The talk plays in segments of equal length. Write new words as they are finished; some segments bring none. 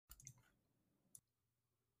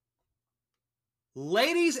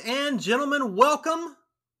Ladies and gentlemen, welcome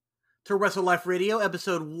to Wrestle Life Radio,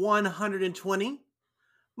 episode 120.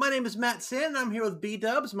 My name is Matt Sin, and I'm here with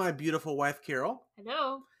B-Dubs, my beautiful wife, Carol.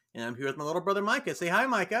 Hello. And I'm here with my little brother, Micah. Say hi,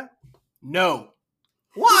 Micah. No.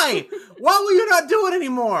 Why? Why will you not do it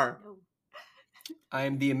anymore? No. I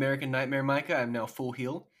am the American Nightmare Micah. I'm now full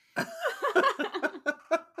heel.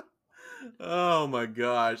 Oh my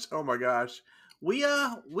gosh. We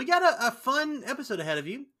got a fun episode ahead of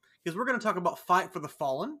you because we're going to talk about Fight for the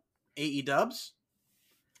Fallen, AE-Dubs.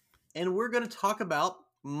 And we're going to talk about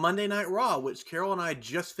Monday Night Raw, which Carol and I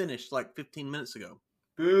just finished like 15 minutes ago.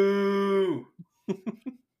 Boo!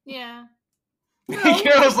 Yeah. No.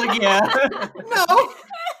 Carol's like, yeah. No,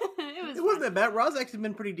 It wasn't that bad. Raw's actually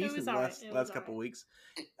been pretty decent the last couple weeks.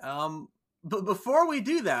 But before we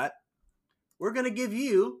do that, we're going to give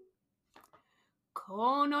you...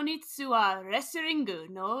 Kono nitsu wa wrestling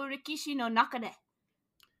no rikishi no naka de.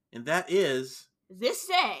 And that is... This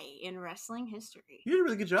day in wrestling history. You did a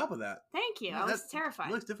really good job with that. Thank you. Yeah, I was terrified.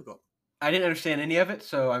 It looks difficult. I didn't understand any of it,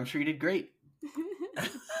 so I'm sure you did great.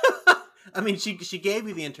 I mean, she gave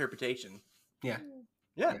you the interpretation. Yeah.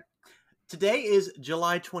 Today is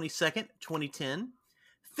July 22nd, 2010.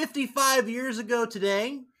 55 years ago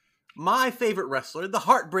today, my favorite wrestler, the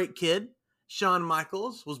Heartbreak Kid, Shawn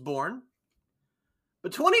Michaels, was born.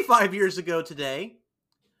 But 25 years ago today,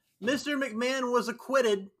 Mr. McMahon was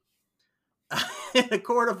acquitted in a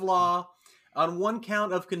court of law on one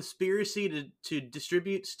count of conspiracy to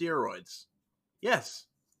distribute steroids. Yes,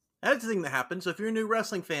 that's the thing that happened. So if you're a new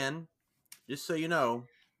wrestling fan, just so you know.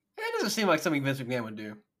 It doesn't seem like something Vince McMahon would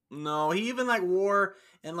do. No, he even wore,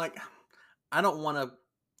 and I don't want to.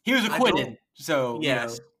 He was acquitted, so.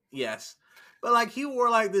 Yes, yes. But he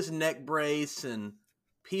wore this neck brace, and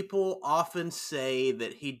people often say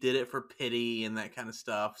that he did it for pity and that kind of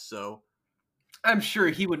stuff, so. I'm sure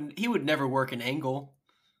he would never work an angle.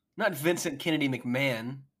 Not Vincent Kennedy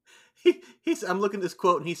McMahon. I'm looking at this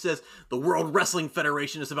quote, and he says, "The World Wrestling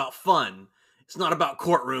Federation is about fun. It's not about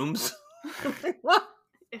courtrooms." What?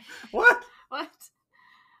 What? What?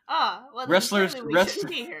 Oh, well, Wrestlers shouldn't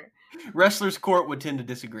be here. Wrestlers Court would tend to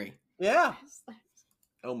disagree. Yeah.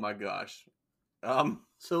 Oh my gosh.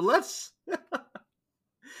 So let's.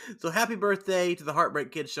 So happy birthday to the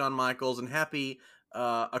Heartbreak Kid, Shawn Michaels, and happy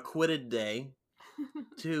acquitted day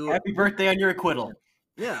to. Happy birthday on your acquittal.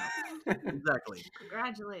 Yeah, exactly.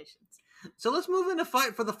 Congratulations. So let's move into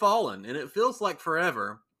Fight for the Fallen, and it feels like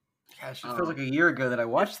forever. Gosh, it feels like a year ago that I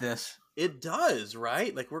watched this. It does,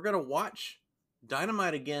 right? We're gonna watch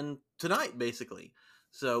Dynamite again tonight, basically.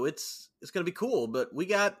 So it's gonna be cool. But we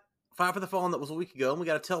got Fight for the Fallen that was a week ago, and we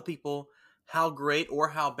got to tell people how great or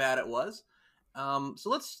how bad it was. So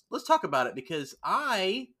let's talk about it, because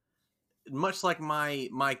I, much like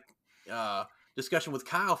my discussion with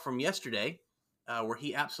Kyle from yesterday, where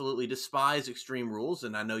he absolutely despised Extreme Rules,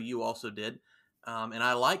 and I know you also did, and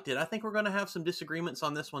I liked it. I think we're going to have some disagreements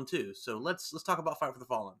on this one too. So let's talk about Fight for the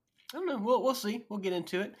Fallen. I don't know. We'll see. We'll get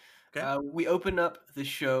into it. Okay. We open up the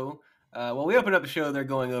show. We open up the show. They're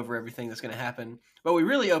going over everything that's going to happen. But we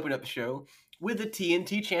really open up the show with the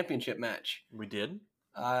TNT Championship match. We did.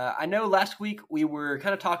 I know last week we were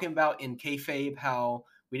kind of talking about in kayfabe how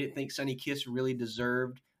we didn't think Sonny Kiss really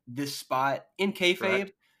deserved this spot in kayfabe.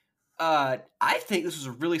 Correct. I think this was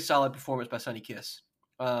a really solid performance by Sonny Kiss.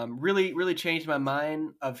 Really, really changed my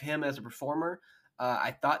mind of him as a performer.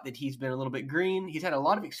 I thought that he's been a little bit green. He's had a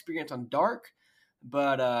lot of experience on Dark,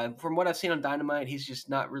 but from what I've seen on Dynamite, he's just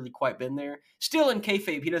not really quite been there. Still in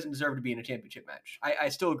kayfabe, he doesn't deserve to be in a championship match. I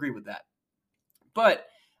still agree with that. But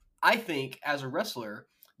I think as a wrestler,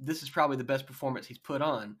 this is probably the best performance he's put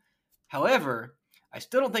on. However, I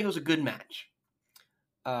still don't think it was a good match.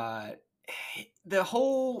 The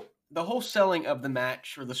whole selling of the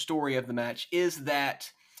match, or the story of the match, is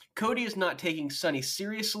that Cody is not taking Sonny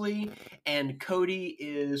seriously, and Cody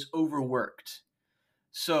is overworked.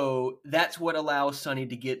 So that's what allows Sonny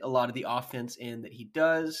to get a lot of the offense in that he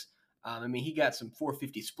does. He got some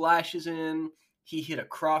 450 splashes in. He hit a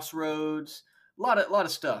crossroads. A lot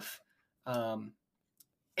of stuff.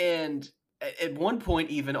 And at one point,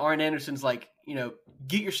 even Arn Anderson's like,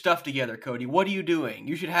 get your stuff together, Cody. What are you doing?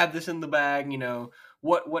 You should have this in the bag.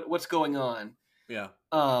 What's going on? Yeah.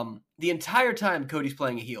 The entire time Cody's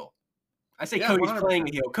playing a heel. I say Cody's 100%. playing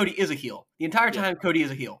a heel. Cody is a heel. The entire time Cody is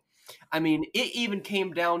a heel. It even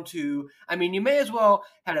came down to, you may as well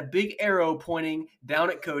had a big arrow pointing down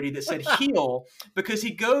at Cody that said heel, because he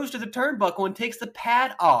goes to the turnbuckle and takes the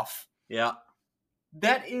pad off. Yeah.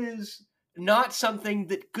 That is not something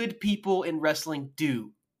that good people in wrestling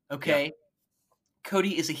do. Okay. Yeah.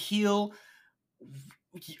 Cody is a heel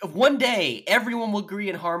one day everyone will agree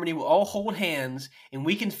in harmony. We'll all hold hands, and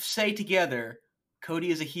we can say together,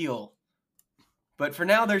 Cody is a heel. But for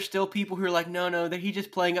now, there's still people who are like, no, that he's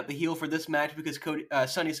just playing up the heel for this match because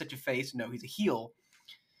Sonny's such a face. No, he's a heel.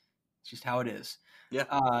 It's just how it is.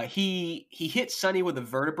 Yeah. He hit Sonny with a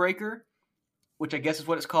vertebreaker, which I guess is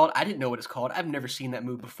what it's called. I didn't know what it's called. I've never seen that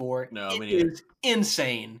move before. No, it me neither. is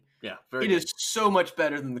insane. Yeah, It is so much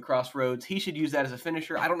better than the Crossroads. He should use that as a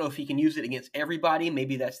finisher. I don't know if he can use it against everybody.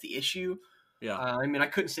 Maybe that's the issue. Yeah. I mean, I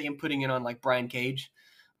couldn't see him putting it on like Brian Cage,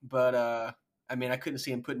 but I mean, I couldn't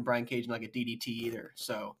see him putting Brian Cage in like a DDT either.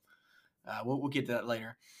 So we'll get to that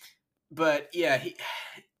later. But yeah,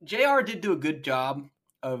 JR did do a good job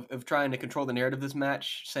of trying to control the narrative of this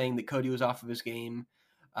match, saying that Cody was off of his game.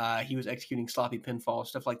 He was executing sloppy pinfall,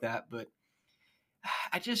 stuff like that. But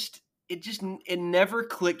it never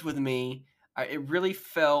clicked with me. It really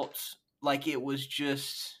felt like it was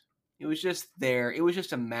just there. It was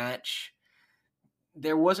just a match.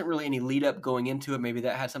 There wasn't really any lead up going into it. Maybe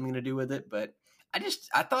that had something to do with it, but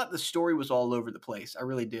I thought the story was all over the place. I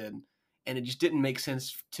really did. And it just didn't make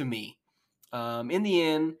sense to me. In the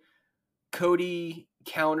end, Cody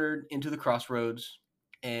countered into the Crossroads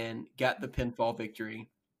and got the pinfall victory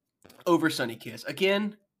over Sonny Kiss.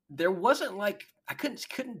 Again, there wasn't like, I couldn't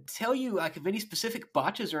tell you like of any specific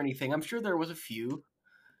botches or anything. I'm sure there was a few,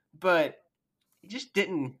 but it just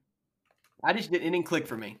didn't click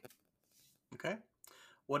for me. Okay.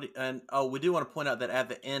 We do want to point out that at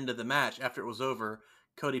the end of the match, after it was over,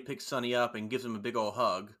 Cody picks Sonny up and gives him a big old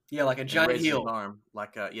hug. Yeah, like a giant heel. Arm.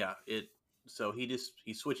 So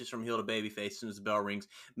he switches from heel to babyface as soon as the bell rings.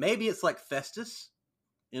 Maybe it's like Festus,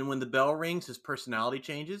 and when the bell rings, his personality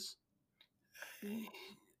changes.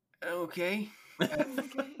 Okay.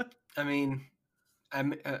 I mean,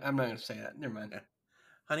 I'm not going to say that. Never mind. Okay.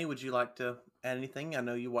 Honey, would you like to add anything? I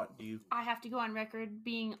know you I have to go on record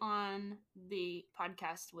being on the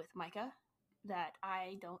podcast with Micah that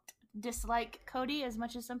I don't dislike Cody as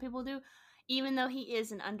much as some people do, even though he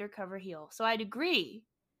is an undercover heel. So I'd agree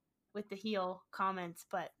with the heel comments,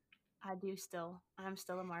 but I'm still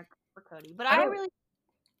a mark for Cody. But I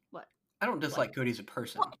don't dislike Cody as a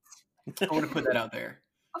person. What? I want to put that out there.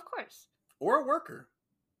 Of course. Or a worker.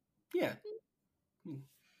 Yeah.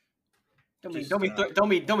 Don't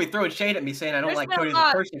be throwing shade at me saying I don't like Cody as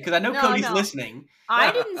a person, because I know Cody's listening.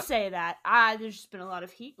 I didn't say that. There's just been a lot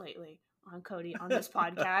of heat lately on Cody on this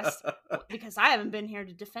podcast because I haven't been here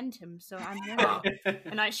to defend him, so I'm here now,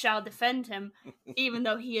 and I shall defend him, even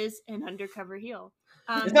though he is an undercover heel.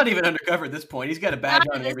 He's not even undercover at this point. He's got a badge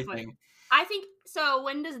on and everything. Point. I think so.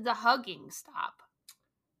 When does the hugging stop?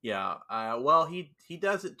 Yeah. Well, he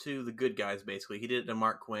does it to the good guys basically. He did it to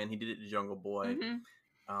Mark Quinn. He did it to Jungle Boy.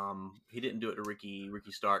 Mm-hmm. He didn't do it to Ricky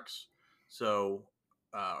Starks. So,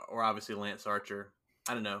 or obviously Lance Archer.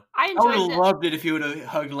 I don't know. I would have loved it if you would have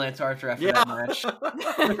hugged Lance Archer after that match.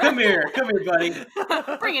 Come here, buddy.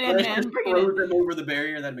 Bring it in, man. Bring it in. Throw him over the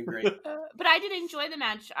barrier. That'd been great. But I did enjoy the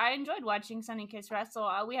match. I enjoyed watching Sonny Kiss wrestle.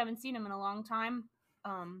 We haven't seen him in a long time.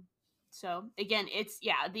 So again,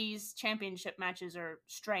 these championship matches are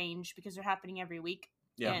strange because they're happening every week.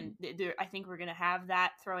 Yeah. And I think we're going to have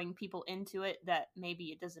that throwing people into it that maybe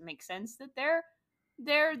it doesn't make sense that they're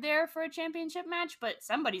there for a championship match, but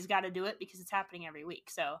somebody's got to do it because it's happening every week.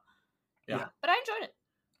 So, yeah. But I enjoyed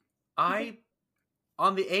it.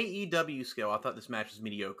 On the AEW scale, I thought this match was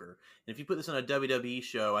mediocre. And if you put this on a WWE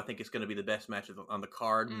show, I think it's going to be the best match on the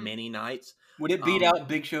card many nights. Would it beat out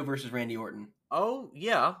Big Show versus Randy Orton? Oh,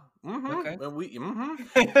 yeah. Mm-hmm. Okay. So we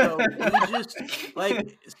just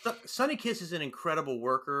like Sonny Kiss is an incredible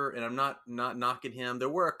worker, and I'm not knocking him. There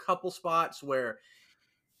were a couple spots where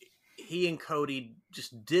he and Cody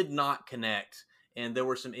just did not connect, and there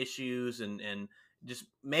were some issues, and just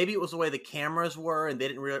maybe it was the way the cameras were, and they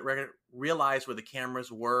didn't realize where the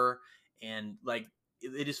cameras were, and like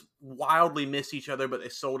they just wildly missed each other, but they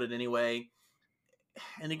sold it anyway.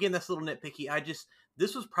 And again, that's a little nitpicky.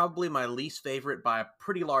 This was probably my least favorite by a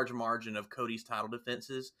pretty large margin of Cody's title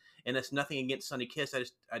defenses, and that's nothing against Sonny Kiss.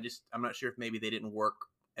 I'm not sure if maybe they didn't work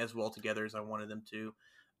as well together as I wanted them to.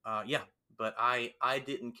 But I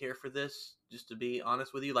didn't care for this, just to be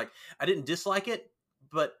honest with you. Like, I didn't dislike it,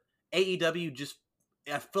 but AEW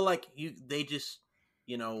I feel like they just,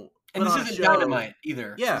 and this isn't Dynamite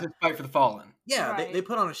either. Yeah. This is Fight for the Fallen. Yeah, right. They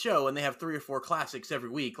put on a show, and they have 3 or 4 classics every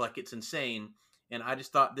week. Like, it's insane. And I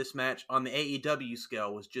just thought this match on the AEW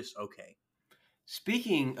scale was just okay.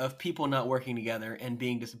 Speaking of people not working together and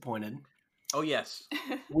being disappointed. Oh, yes.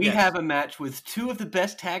 We have a match with 2 of the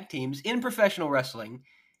best tag teams in professional wrestling.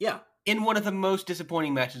 Yeah. In one of the most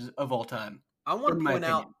disappointing matches of all time. I want to point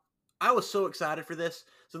out, I was so excited for this.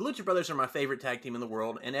 So the Lucha Brothers are my favorite tag team in the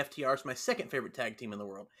world, and FTR is my second favorite tag team in the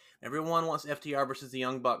world. Everyone wants FTR versus the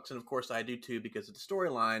Young Bucks, and of course I do too because of the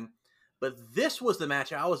storyline. But this was the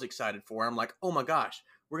match I was excited for. I'm like, oh my gosh,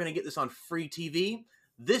 we're going to get this on free TV.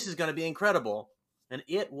 This is going to be incredible. And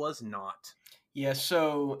it was not. Yeah,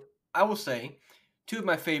 so I will say two of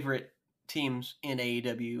my favorite teams in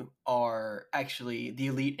AEW are actually the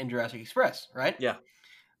Elite and Jurassic Express, right? Yeah.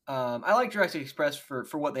 I like Jurassic Express for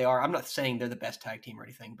what they are. I'm not saying they're the best tag team or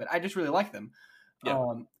anything, but I just really like them.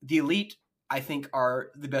 Yeah. The Elite, I think, are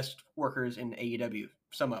the best workers in AEW.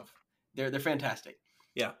 Some of they're fantastic.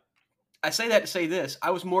 Yeah. I say that to say this: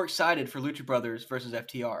 I was more excited for Lucha Brothers versus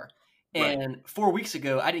FTR, and 4 weeks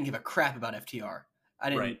ago, I didn't give a crap about FTR. I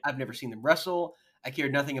didn't. Right. I've never seen them wrestle. I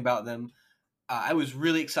cared nothing about them. I was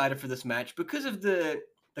really excited for this match because of the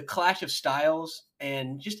clash of styles,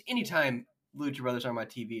 and just anytime Lucha Brothers are on my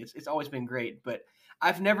TV, it's always been great. But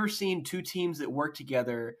I've never seen two teams that work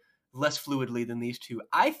together less fluidly than these two.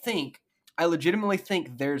 I legitimately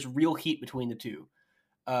think there's real heat between the two.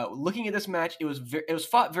 Looking at this match, it was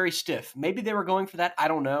fought very stiff. Maybe they were going for that. I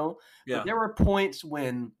don't know. Yeah. But there were points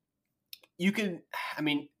when you can. I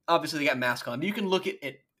mean, obviously they got masks on, but you can look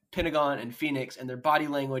at Pentagon and Phoenix and their body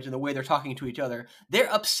language and the way they're talking to each other.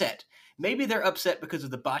 They're upset. Maybe they're upset because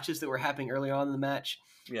of the botches that were happening early on in the match.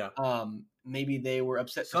 Yeah. Maybe they were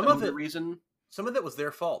upset for Some some of other it- reason. Some of it was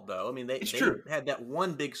their fault, though. I mean, they true. had that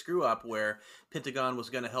one big screw up where Pentagon was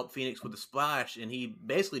going to help Phoenix with a splash, and he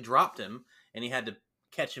basically dropped him, and he had to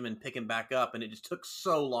catch him and pick him back up, and it just took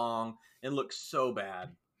so long and looked so bad.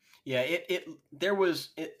 Yeah, there was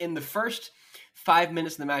in the first 5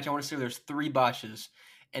 minutes of the match, I want to say there's 3 botches,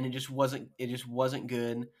 and it just wasn't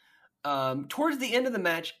good. Towards the end of the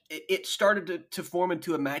match, it started to form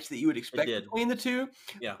into a match that you would expect between the two.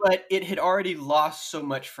 Yeah. But it had already lost so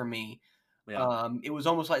much for me. Yeah. It was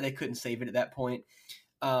almost like they couldn't save it at that point.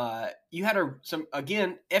 You had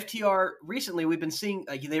FTR recently. We've been seeing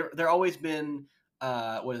like they're always been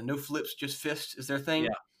no flips, just fists is their thing. Yeah.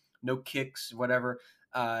 No kicks, whatever.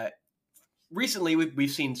 Recently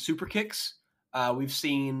we've seen super kicks. We've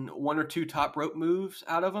seen 1 or 2 top rope moves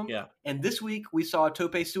out of them. Yeah. And this week we saw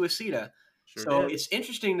Tope Suicida. Sure So did. it's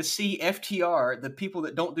interesting to see FTR, the people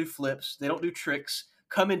that don't do flips, they don't do tricks,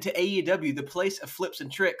 come into AEW, the place of flips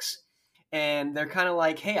and tricks. And they're kind of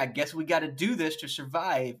like, hey, I guess we got to do this to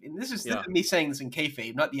survive. And this is me saying this in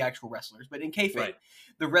kayfabe, not the actual wrestlers, but in kayfabe,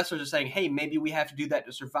 the wrestlers are saying, hey, maybe we have to do that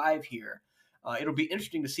to survive here. It'll be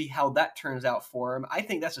interesting to see how that turns out for him. I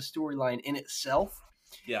think that's a storyline in itself.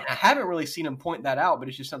 Yeah. And I haven't really seen him point that out, but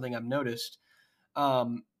it's just something I've noticed.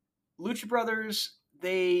 Lucha Brothers,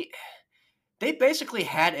 they basically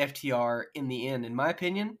had FTR in the end, in my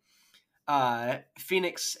opinion.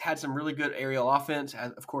 Phoenix had some really good aerial offense,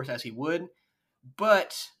 of course, as he would.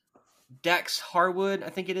 But Dax Harwood, I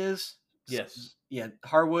think it is. Yes. Yeah,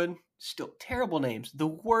 Harwood. Still terrible names. The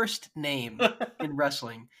worst name in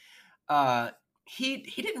wrestling. He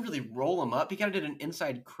didn't really roll him up. He kind of did an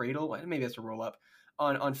inside cradle. Maybe that's a roll up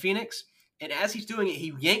on Phoenix. And as he's doing it,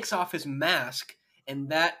 he yanks off his mask, and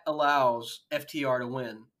that allows FTR to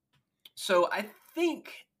win. So I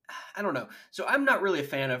don't know. So I'm not really a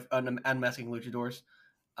fan of unmasking luchadors.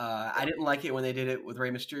 I didn't like it when they did it with Rey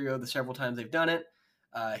Mysterio the several times they've done it.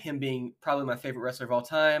 Him being probably my favorite wrestler of all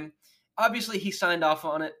time. Obviously, he signed off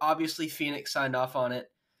on it. Obviously, Phoenix signed off on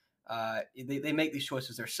it. They make these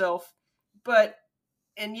choices themselves.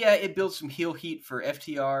 It builds some heel heat for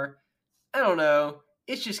FTR. I don't know.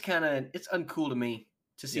 It's just it's uncool to me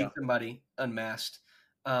to see somebody unmasked.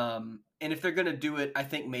 And if they're going to do it, I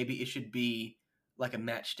think maybe it should be like a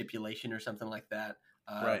match stipulation or something like that.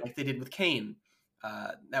 Like they did with Kane.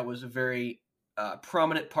 That was a very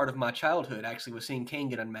prominent part of my childhood, actually, was seeing Kane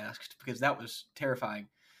get unmasked because that was terrifying.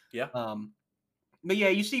 Yeah. But yeah,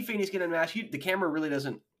 you see Phoenix get unmasked. The camera really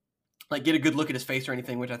doesn't like get a good look at his face or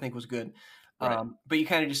anything, which I think was good. Right. But you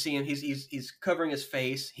kind of just see him. He's covering his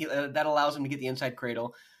face. That allows him to get the inside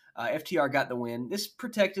cradle. FTR got the win. This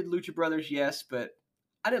protected Lucha Brothers, yes, but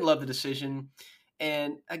I didn't love the decision.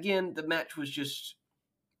 And again, the match was just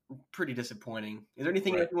pretty disappointing. Is there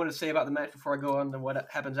anything else you want to say about the match before I go on to what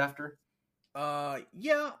happens after? I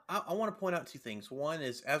want to point out 2 things. One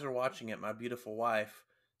is, as we're watching it, my beautiful wife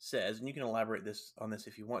says, and you can elaborate on this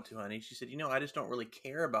if you want to, honey. She said, I just don't really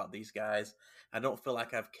care about these guys. I don't feel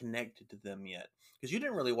like I've connected to them yet. Because you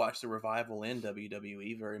didn't really watch the revival in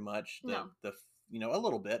WWE very much. No. A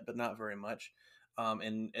little bit, but not very much.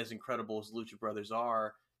 And as incredible as Lucha Brothers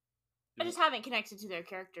are, I just haven't connected to their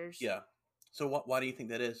characters. Yeah. So why do you think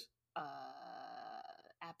that is?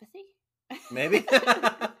 Apathy? Maybe.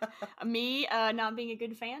 Me not being a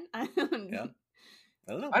good fan. Yeah.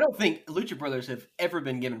 I don't know. I don't think Lucha Brothers have ever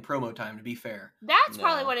been given promo time, to be fair. That's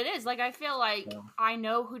probably No. what it is. Like, I feel like No. I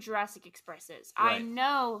know who Jurassic Express is. I Right.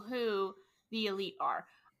 know who the Elite are.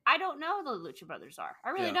 I don't know who the Lucha Brothers are. I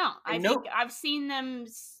really Yeah. don't. I And think I've seen them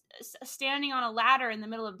standing on a ladder in the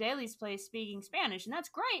middle of Daly's place speaking Spanish, and that's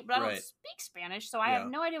great, but I don't Right. speak Spanish, so I Yeah. have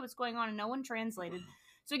no idea what's going on, and no one translated.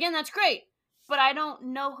 So again, that's great, but I don't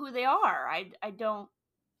know who they are. I don't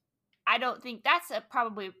think that's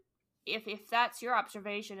probably, if that's your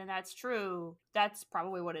observation and that's true, that's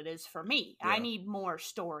probably what it is for me. I Yeah. need more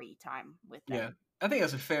story time with them. Yeah, I think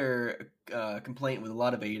that's a fair complaint with a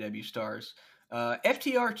lot of AEW stars.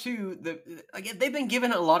 FTR too. Again, they've been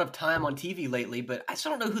given a lot of time on TV lately, but I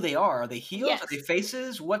still don't know who they are. Are they heels? Yes. Are they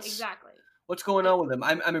faces? What's Exactly. going on with them?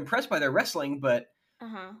 I'm impressed by their wrestling, but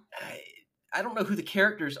Uh-huh. I don't know who the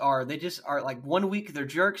characters are. They just are like 1 week they're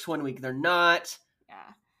jerks, 1 week they're not.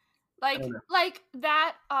 Yeah. don't know. Like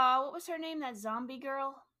that what was her name? That zombie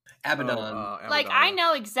girl? Abaddon. Like, Abaddon. I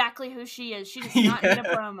know exactly who she is. She does not need a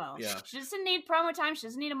Yeah. promo. Yeah. She doesn't need promo time. She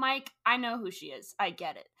doesn't need a mic. I know who she is. I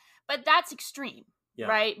get it. But that's extreme, Yeah.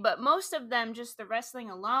 right? But most of them, just the wrestling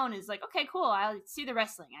alone is like, okay, cool. I see the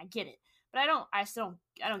wrestling. I get it. But I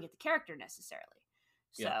don't get the character necessarily.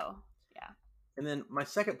 So, Yeah. yeah. And then my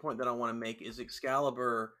second point that I want to make is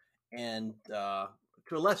Excalibur and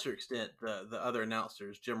to a lesser extent the other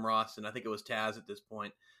announcers, Jim Ross and I think it was Taz at this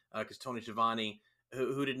point, because Tony Schiavone,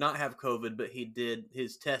 who did not have COVID, but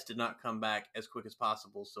his test did not come back as quick as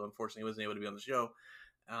possible, so unfortunately he wasn't able to be on the show.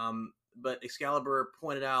 But Excalibur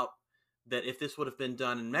pointed out that if this would have been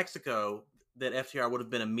done in Mexico, that FTR would have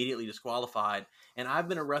been immediately disqualified. And I've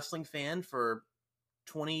been a wrestling fan for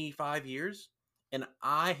 25 years, and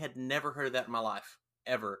I had never heard of that in my life,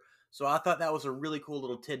 ever. So I thought that was a really cool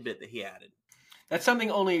little tidbit that he added. That's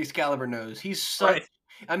something only Excalibur knows. He's such. Right.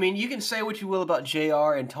 I mean, you can say what you will about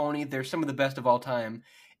JR and Tony. They're some of the best of all time.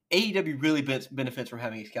 AEW really benefits from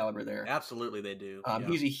having Excalibur there. Absolutely, they do. Yeah.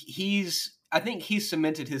 He's. I think he's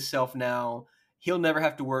cemented himself now. He'll never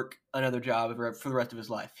have to work another job for the rest of his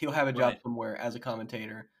life. He'll have a job Right. somewhere as a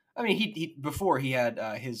commentator. I mean, he before he had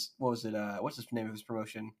his what's the name of his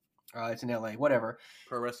promotion? It's in LA. Whatever.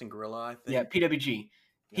 Pro Wrestling Gorilla, I think. Yeah, PWG.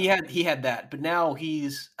 Yeah. He had that, but now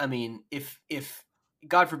he's. I mean, if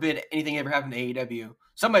God forbid anything ever happened to AEW,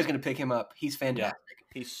 somebody's going to pick him up. He's fantastic.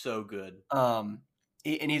 He's so good.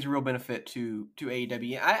 And he's a real benefit to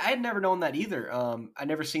AEW. I had never known that either. I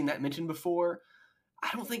never seen that mentioned before. I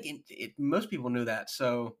don't think most people knew that.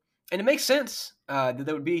 So, and it makes sense that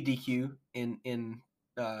there would be a DQ in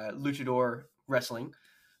luchador wrestling.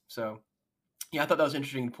 So, yeah, I thought that was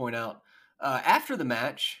interesting to point out. After the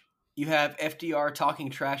match, you have FDR talking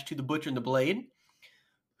trash to the Butcher and the Blade,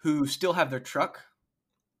 who still have their truck,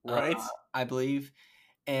 Right. I believe,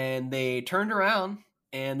 and they turned around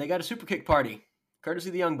and they got a super kick party, courtesy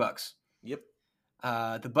of the Young Bucks. Yep.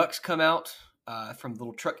 The Bucks come out from the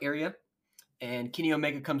little truck area, and Kenny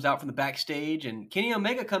Omega comes out from the backstage, and Kenny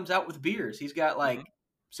Omega comes out with beers. He's got like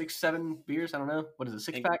 6, 7 beers. I don't know. What is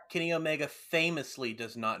it, 6-pack? Kenny Omega famously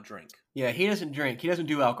does not drink. Yeah, he doesn't drink. He doesn't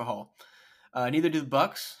do alcohol. Neither do the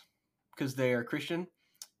Bucks, because they are Christian.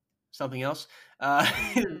 Something else.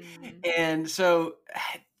 And so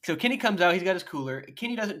Kenny comes out. He's got his cooler.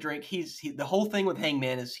 Kenny doesn't drink. The whole thing with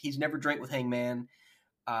Hangman is he's never drank with Hangman.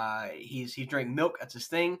 He's drank milk. That's his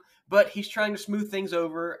thing. But he's trying to smooth things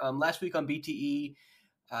over. Last week on BTE,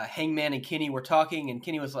 Hangman and Kenny were talking, and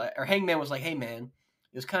Hangman was like, "Hey man,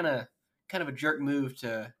 it was kind of a jerk move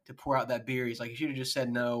to pour out that beer." He's like, "You should have just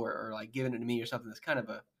said no, or like given it to me or something." That's kind of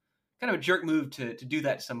a jerk move to do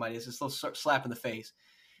that to somebody. It's this little slap in the face.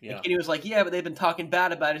 Yeah. And Kenny was like, "Yeah, but they've been talking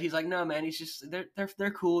bad about it." He's like, "No, man, he's just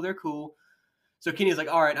they're cool, they're cool." So Kenny was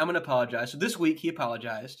like, "All right, I'm gonna apologize." So this week he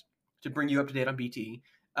apologized to bring you up to date on BT.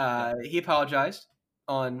 He apologized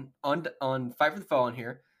on Fight for the Fallen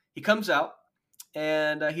here. He comes out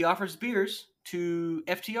and he offers beers to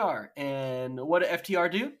FTR. And what did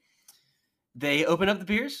FTR do? They open up the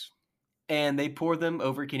beers and they pour them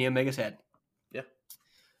over Kenny Omega's head. Yeah.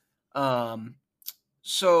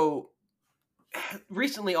 So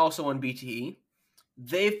recently, also on BTE,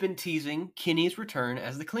 they've been teasing Kenny's return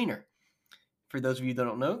as the Cleaner. For those of you that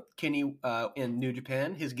don't know, Kenny in New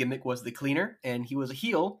Japan, his gimmick was the Cleaner, and he was a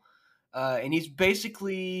heel. And he's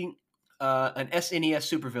basically an SNES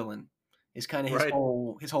supervillain. Is kind of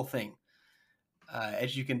his whole thing,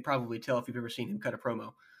 as you can probably tell if you've ever seen him cut a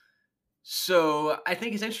promo. So I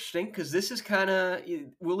think it's interesting because this is kind of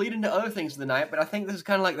we'll lead into other things of the night, but I think this is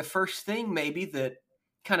kind of like the first thing maybe that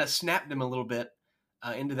kind of snapped him a little bit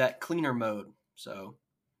into that Cleaner mode. So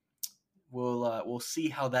we'll see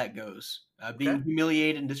how that goes. Being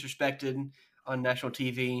humiliated and disrespected on national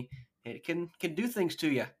TV, It can do things to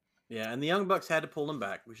you. Yeah, and the Young Bucks had to pull him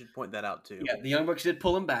back. We should point that out too. Yeah, the Young Bucks did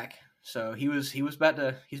pull him back, so he was about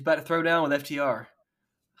to throw down with FTR,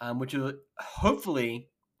 which will hopefully,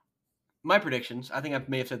 my predictions. I think I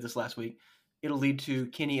may have said this last week. It'll lead to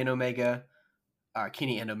Kenny and Hangman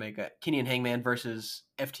versus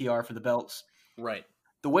FTR for the belts. Right.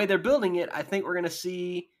 The way they're building it, I think we're going to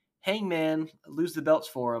see Hangman lose the belts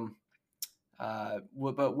for him.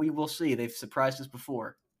 But we will see. They've surprised us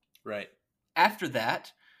before. Right. After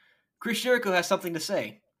that, Chris Jericho has something to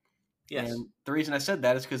say. Yes. And the reason I said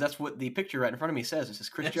that is because that's what the picture right in front of me says. It says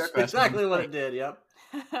Chris Jericho. That's exactly what it did. Yep.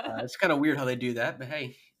 It's kind of weird how they do that, but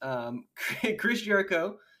hey, Chris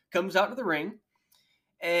Jericho comes out to the ring,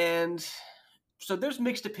 and so there's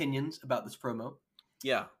mixed opinions about this promo.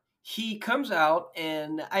 Yeah. He comes out,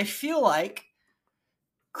 and I feel like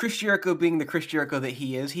Chris Jericho, being the Chris Jericho that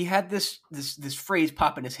he is, he had this phrase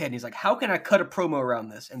pop in his head, and he's like, "How can I cut a promo around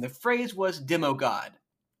this?" And the phrase was "Demo God."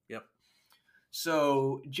 Yep.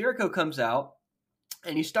 So Jericho comes out,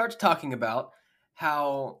 and he starts talking about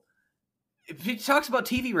how he talks about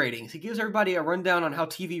TV ratings. He gives everybody a rundown on how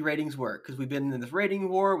TV ratings work because we've been in this rating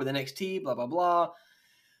war with NXT, blah, blah, blah.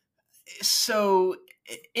 So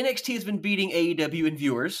NXT has been beating AEW in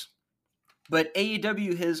viewers, but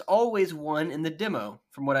AEW has always won in the demo,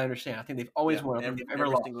 from what I understand. I think they've always won.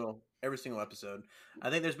 Every single episode. I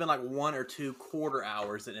think there's been like 1 or 2 quarter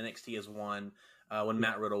hours that NXT has won when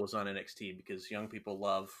Matt Riddle was on NXT because young people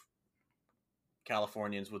love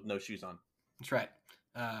Californians with no shoes on. That's right.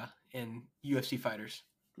 And UFC fighters.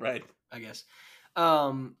 Right. I guess.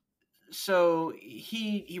 So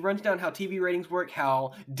he runs down how TV ratings work,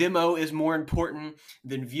 how demo is more important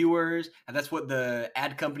than viewers, and that's what the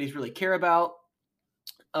ad companies really care about.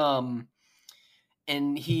 And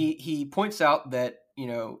he points out that, you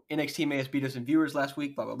know, NXT may have beat us in viewers last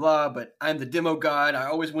week, blah, blah, blah, but I'm the demo god. I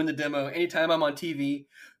always win the demo. Anytime I'm on TV,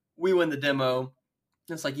 we win the demo.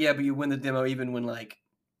 And it's like, yeah, but you win the demo even when, like,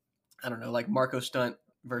 I don't know, like Marco Stunt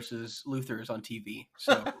versus Luther is on TV.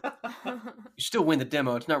 So you still win the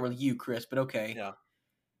demo. It's not really you, Chris, but okay. Yeah.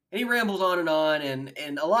 And he rambles on,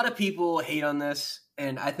 and a lot of people hate on this,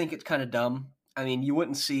 and I think it's kind of dumb. I mean, you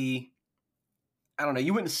wouldn't see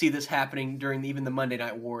this happening during even the Monday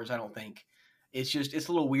Night Wars, I don't think. It's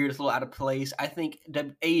a little weird. It's a little out of place. I think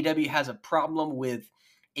AEW has a problem with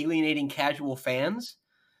alienating casual fans.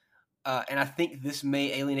 And I think this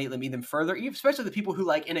may alienate them even further, especially the people who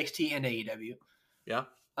like NXT and AEW. Yeah.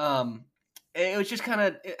 It was just kind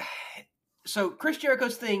of so Chris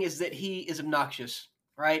Jericho's thing is that he is obnoxious,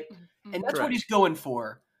 right? And that's what he's going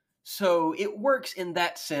for. So it works in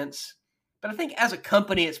that sense. But I think as a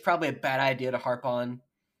company, it's probably a bad idea to harp on.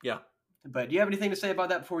 Yeah. But do you have anything to say about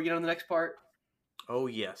that before we get on the next part? Oh,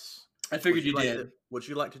 yes. I figured you did. Would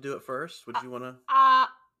you like to do it first? Would you want to?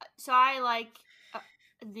 So I like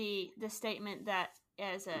the statement that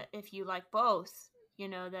if you like both, you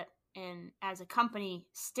know, that and as a company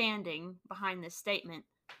standing behind this statement,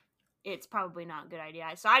 it's probably not a good idea.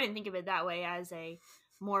 So I didn't think of it that way as a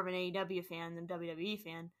more of an AEW fan than WWE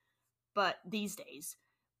fan, but these days.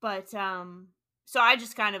 But so I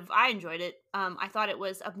just I enjoyed it. I thought it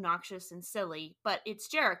was obnoxious and silly, but it's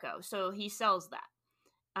Jericho, so he sells that.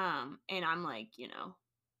 And I'm like, you know,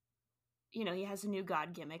 he has a new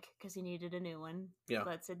God gimmick because he needed a new one. Yeah.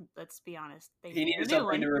 Let's be honest. He needed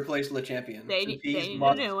something to replace Le Champion. They needed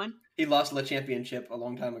a new one. He lost Le Championship a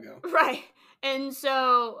long time ago. Right. And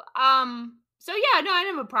so, yeah, no, I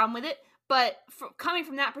didn't have a problem with it. But coming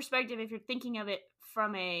from that perspective, if you're thinking of it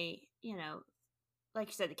from a, you know, like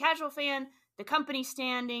you said, the casual fan, the company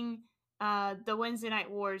standing, the Wednesday Night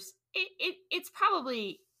Wars, it's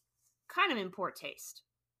probably kind of in poor taste.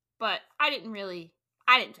 But I didn't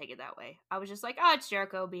take it that way. I was just like, oh, it's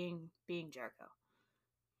Jericho being Jericho.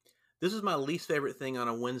 This is my least favorite thing on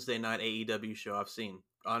a Wednesday night AEW show I've seen,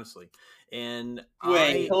 honestly. And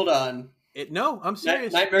wait, hold on. No, I'm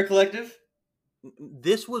serious. Nightmare Collective?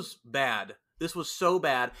 This was bad. This was so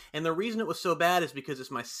bad. And the reason it was so bad is because it's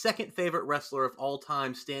my second favorite wrestler of all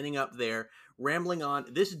time standing up there, rambling on.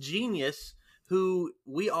 This genius who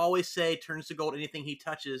we always say turns to gold anything he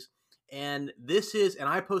touches. And and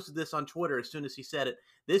I posted this on Twitter as soon as he said it,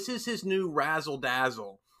 this is his new Razzle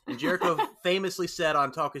Dazzle. And Jericho famously said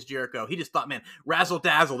on Talk is Jericho, he just thought, man, Razzle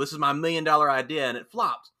Dazzle, this is my $1 million idea, and it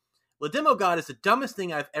flopped. The Demo God is the dumbest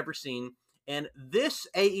thing I've ever seen. And this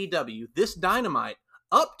AEW, this Dynamite,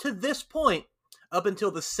 up to this point, up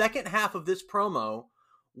until the second half of this promo,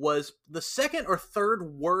 was the second or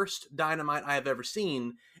third worst Dynamite I have ever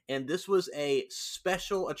seen. And this was a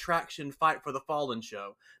special attraction Fight for the Fallen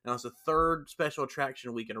show. Now, it's the third special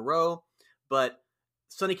attraction week in a row. But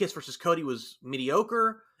Sonny Kiss versus Cody was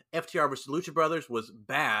mediocre. FTR versus Lucha Brothers was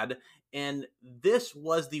bad. And this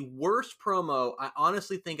was the worst promo I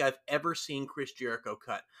honestly think I've ever seen Chris Jericho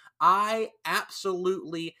cut. I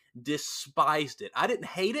absolutely despised it. I didn't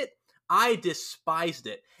hate it. I despised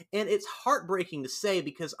it. And it's heartbreaking to say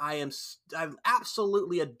because I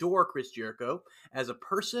absolutely adore Chris Jericho as a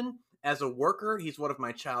person, as a worker. He's one of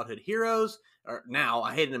my childhood heroes. Or now,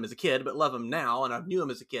 I hated him as a kid, but love him now, and I knew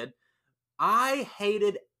him as a kid. I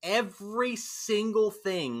hated every single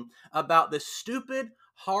thing about this stupid,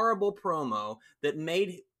 horrible promo that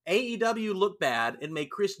made AEW look bad and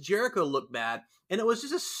made Chris Jericho look bad. And it was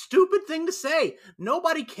just a stupid thing to say.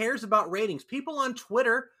 Nobody cares about ratings. People on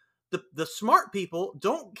Twitter, the smart people,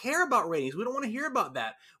 don't care about ratings. We don't want to hear about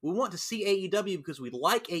that. We want to see AEW because we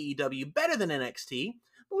like AEW better than NXT.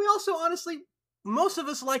 But we also, honestly, most of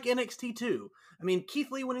us like NXT too. I mean, Keith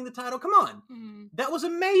Lee winning the title, come on. Mhm. That was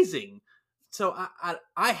amazing. So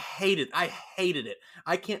I hated it.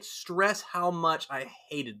 I can't stress how much I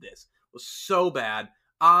hated this. It was so bad.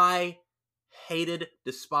 I hated,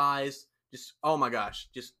 despised, just, oh my gosh.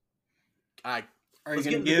 Just, Are you let's going get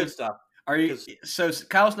to into the good give... stuff. Are you? So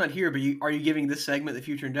Kyle's not here, but are you giving this segment the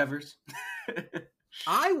future endeavors?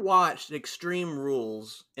 I watched Extreme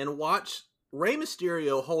Rules and watched Rey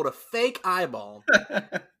Mysterio hold a fake eyeball.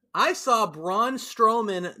 I saw Braun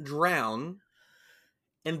Strowman drown,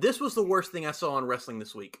 and this was the worst thing I saw on wrestling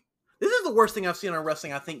this week. This is the worst thing I've seen on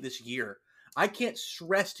wrestling, I think, this year. I can't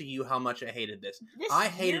stress to you how much I hated this. I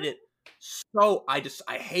hated it so. I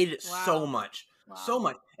hated it so much, so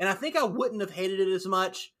much, and I think I wouldn't have hated it as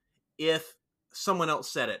much if someone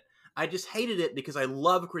else said it. I just hated it because I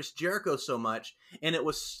love Chris Jericho so much, and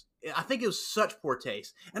I think it was such poor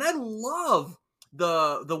taste. And I love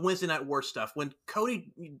the Wednesday Night War stuff. When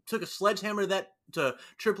Cody took a sledgehammer to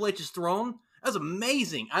Triple H's throne, that was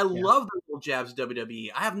amazing. I love the little jabs to WWE.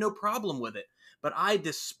 I have no problem with it, but I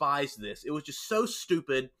despised this. It was just so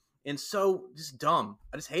stupid and so just dumb.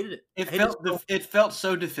 I just hated it. It felt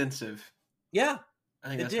so defensive. Yeah, I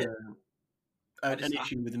think that's did. An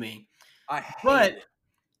issue with me. I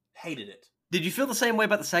hated it. Did you feel the same way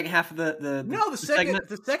about the second half of the segment?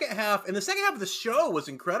 The second half of the show was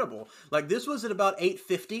incredible. Like, this was at about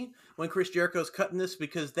 8:50 when Chris Jericho's cutting this,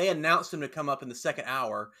 because they announced him to come up in the second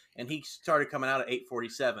hour, and he started coming out at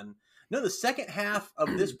 8:47. No, the second half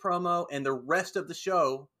of this promo and the rest of the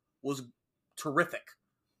show was terrific,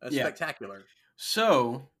 spectacular.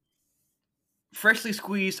 So, freshly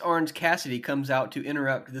squeezed Orange Cassidy comes out to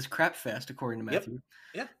interrupt this crap fest, according to Matthew.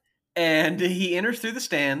 Yep. And he enters through the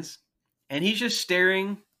stands, and he's just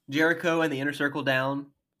staring Jericho and the Inner Circle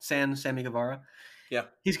down, Sammy Guevara. Yeah.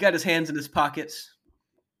 He's got his hands in his pockets.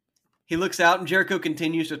 He looks out, and Jericho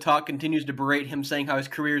continues to talk, continues to berate him, saying how his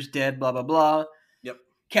career's dead, blah, blah, blah. Yep.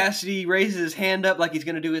 Cassidy raises his hand up like he's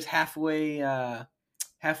going to do his halfway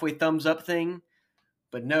thumbs up thing.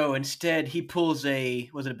 But no, instead he pulls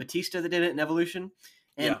was it a Batista that did it in Evolution?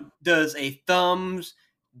 And does a thumbs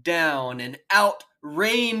down, and out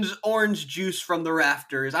rains orange juice from the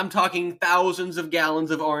rafters. I'm talking thousands of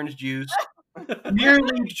gallons of orange juice,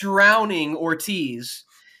 nearly drowning Ortiz.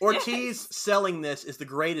 Ortiz selling this is the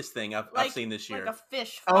greatest thing I've seen this year. Like a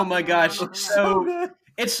fish. Oh my gosh! So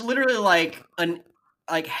it's literally like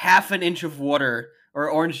half an inch of water or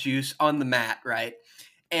orange juice on the mat, right?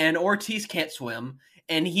 And Ortiz can't swim,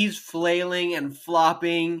 and he's flailing and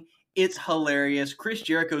flopping. It's hilarious. Chris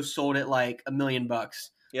Jericho sold it like $1 million.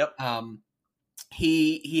 Yep.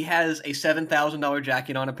 He has a $7,000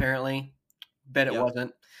 jacket on, apparently. Bet it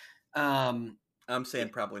wasn't. I'm saying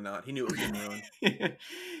probably not. He knew it was getting ruined.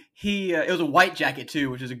 It was a white jacket too,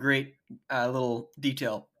 which is a great little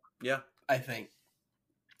detail. Yeah, I think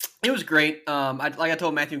it was great. Like I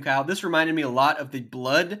told Matthew and Kyle, this reminded me a lot of the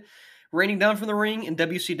blood raining down from the ring in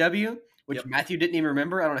WCW, which Matthew didn't even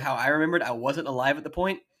remember. I don't know how I remembered. I wasn't alive at the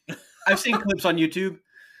point. I've seen clips on YouTube.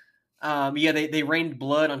 They rained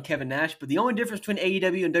blood on Kevin Nash, but the only difference between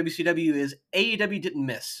AEW and WCW is AEW didn't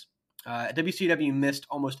miss. WCW missed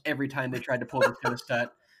almost every time they tried to pull this kind of stunt.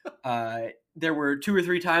 There were 2 or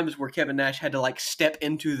 3 times where Kevin Nash had to step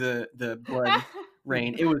into the blood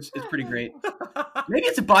rain. It's pretty great. Maybe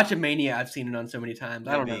it's a botchamania. I've seen it on so many times.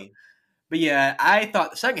 I don't know. But yeah, I thought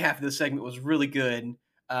the second half of this segment was really good.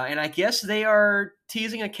 And I guess they are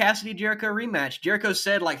teasing a Cassidy-Jericho rematch. Jericho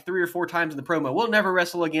said 3 or 4 times in the promo, "We'll never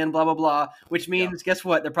wrestle again," blah, blah, blah. Which means, guess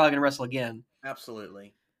what? They're probably going to wrestle again.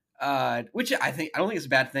 Absolutely. Which I don't think it's a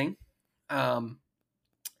bad thing.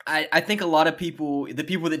 I think a lot of people, the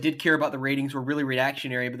people that did care about the ratings, were really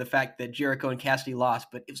reactionary about the fact that Jericho and Cassidy lost.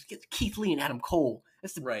 But it was Keith Lee and Adam Cole.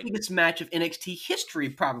 That's the biggest match of NXT history,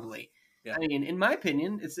 probably. Yeah. I mean, in my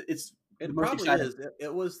opinion, it probably is.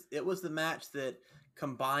 It was the match that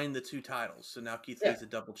combine the two titles. So now Keith Yeah. Lee's a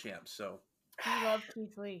double champ. So I love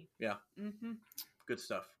Keith Lee. Yeah. Mm-hmm. good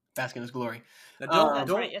stuff. Bask in his glory. Now don't That's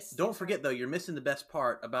don't right, yes, don't that's forget though, you're missing the best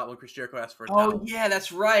part about when Chris Jericho asked for a Oh towel. yeah,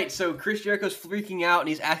 that's right. So Chris Jericho's freaking out and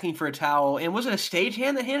he's asking for a towel. And was it a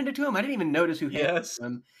stagehand that handed it to him? I didn't even notice who handed it to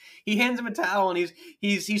him. He hands him a towel and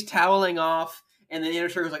he's toweling off. And then the Inner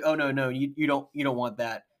Circle's like, oh no, you don't want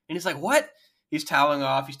that. And he's like, what? He's toweling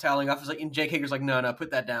off. He's like, and Jake Hager's like, no,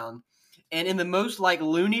 put that down. And in the most like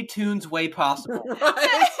Looney Tunes way possible,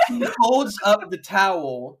 Right? he holds up the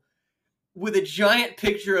towel with a giant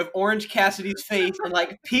picture of Orange Cassidy's face and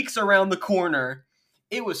like peeks around the corner.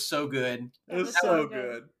 It was so good. It was was so so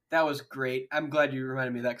good. That was great. I'm glad you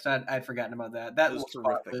reminded me of that because I'd forgotten about that. That It was little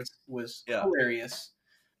spot terrific. was Yeah. hilarious.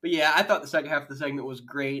 But yeah, I thought the second half of the segment was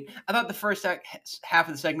great. I thought the first half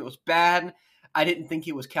of the segment was bad. I didn't think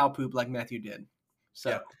it was cow poop like Matthew did. So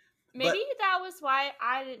Yeah. Maybe that was why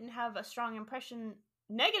I didn't have a strong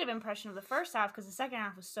negative impression of the first half, because the second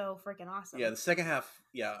half was so freaking awesome. Yeah, the second half.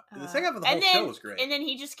 Yeah, the Uh, second half of the and whole then- show was great. And then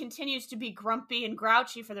he just continues to be grumpy and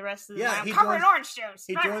grouchy for the rest of the Yeah, night. he I'm covered in joins- orange juice.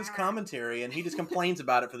 He joins commentary and he just complains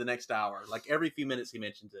about it for the next hour. Like every few minutes he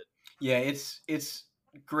mentions it. yeah, it's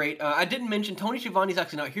great. I didn't mention Tony Schiavone's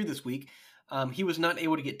actually not here this week. He was not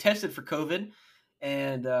able to get tested for COVID.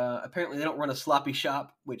 And apparently they don't run a sloppy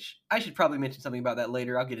shop, which I should probably mention something about that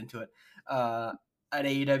later. I'll get into it. At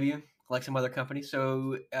AEW, like some other companies.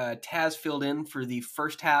 So Taz filled in for the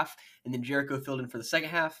first half, and then Jericho filled in for the second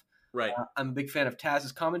half. Right. I'm a big fan of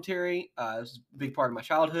Taz's commentary. It was a big part of my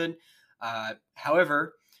childhood.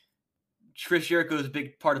 However, Chris Jericho is a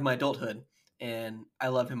big part of my adulthood, and I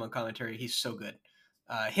love him on commentary. He's so good.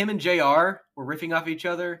 Him and JR were riffing off each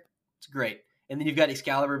other. It's great. And then you've got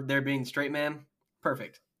Excalibur there being the straight man.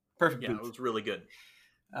 Perfect. Perfect. Yeah, booth. it was really good.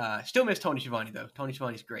 Still miss Tony Schiavone, though. Tony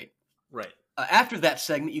Schiavone's great. Right. After that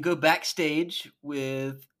segment, you go backstage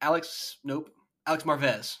with Alex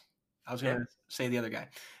Marvez. I was going to say the other guy.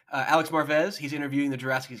 Alex Marvez, he's interviewing the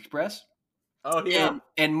Jurassic Express. Oh yeah.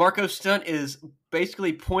 And Marco Stunt is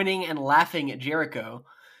basically pointing and laughing at Jericho.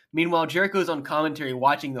 Meanwhile, Jericho's on commentary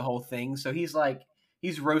watching the whole thing. So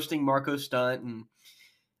he's roasting Marco Stunt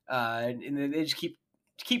and they just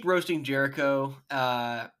keep roasting Jericho.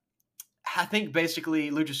 I think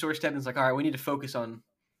basically Luchasaurus stepped in and was like, all right, we need to focus on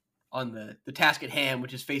the task at hand,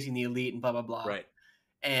 which is facing the Elite and blah, blah, blah. Right.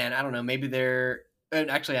 And I don't know, maybe they're – and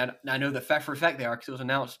actually, I know that for a fact they are because it was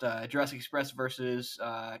announced Jurassic Express versus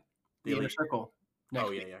the Inner Elite. Circle next Oh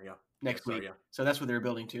week. yeah. Next Sorry, week. yeah. So that's what they're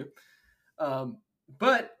building to.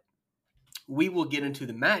 But we will get into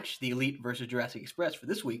the match, the Elite versus Jurassic Express for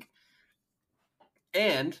this week.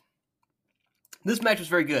 And this match was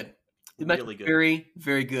very good. The match Really was good. very,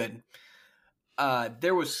 very good.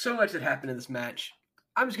 There was so much that happened in this match.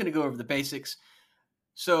 I'm just going to go over the basics.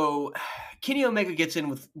 So Kenny Omega gets in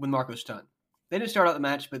with Marco Stunt. They didn't start out the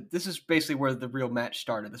match, but this is basically where the real match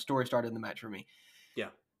started. The story started in the match for me. Yeah.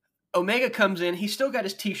 Omega comes in. He's still got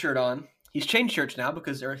his T-shirt on. He's changed shirts now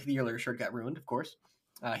because the earlier shirt got ruined, of course.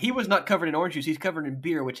 He was not covered in orange juice. He's covered in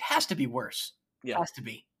beer, which has to be worse. Yeah. Has to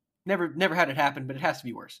be. Never had it happen, but it has to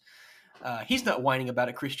be worse. He's not whining about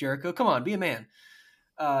it, Chris Jericho. Come on, be a man.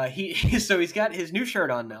 So he's got his new shirt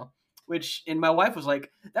on now, and my wife was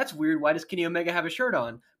like, that's weird. Why does Kenny Omega have a shirt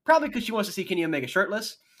on? Probably because she wants to see Kenny Omega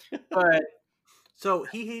shirtless. But So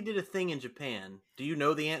he did a thing in Japan. Do you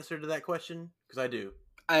know the answer to that question? Because I do.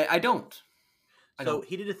 I don't. So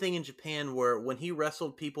he did a thing in Japan where when he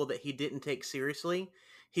wrestled people that he didn't take seriously,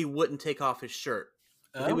 he wouldn't take off his shirt.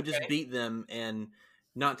 So he would just Okay. beat them and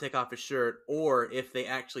not take off his shirt. Or if they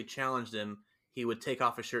actually challenged him, he would take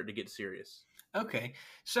off his shirt to get serious. Okay,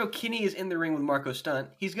 so Kenny is in the ring with Marco Stunt.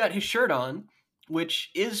 He's got his shirt on, which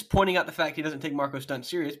is pointing out the fact he doesn't take Marco Stunt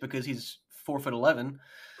serious because he's 4'11".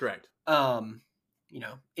 Correct.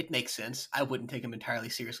 It makes sense. I wouldn't take him entirely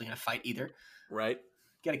seriously in a fight either. Right?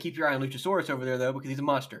 Got to keep your eye on Luchasaurus over there though because he's a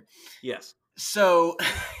monster. Yes. So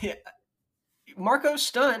Marco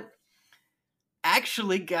Stunt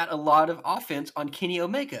actually got a lot of offense on Kenny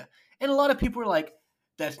Omega, and a lot of people were like,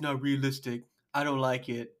 "That's not realistic. I don't like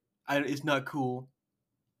it. It's not cool."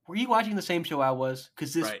 Were you watching the same show I was?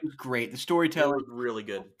 Because this Right. was great. The It storytelling, was really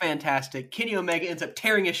good. fantastic. Kenny Omega ends up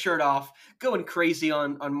tearing his shirt off, going crazy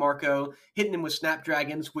on Marco, hitting him with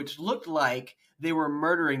snapdragons, which looked like they were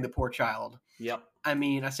murdering the poor child. Yep. I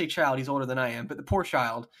mean, I say child, he's older than I am, but the poor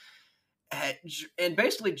child. And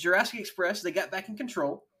basically, Jurassic Express, they got back in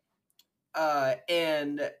control.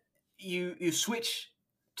 And you switch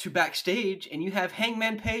to backstage, and you have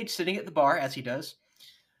Hangman Page sitting at the bar, as he does.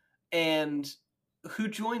 And who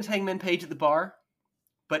joins Hangman Page at the bar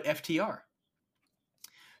but FTR?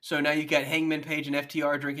 So now you've got Hangman Page and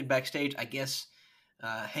FTR drinking backstage. I guess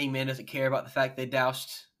Hangman doesn't care about the fact they doused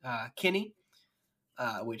Kenny,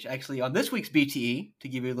 which actually on this week's BTE, to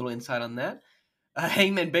give you a little insight on that,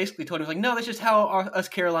 Hangman basically told him, like, no, that's just how us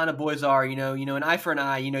Carolina boys are, you know, an eye for an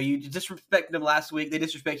eye. You know, you disrespected them last week, they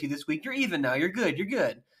disrespect you this week. You're even now. You're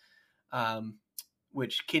good.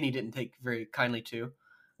 Which Kenny didn't take very kindly to.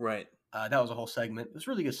 Right. That was a whole segment. It was a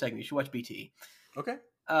really good segment. You should watch BTE. Okay.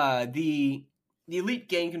 The Elite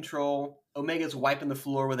gain control. Omega's wiping the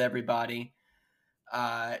floor with everybody.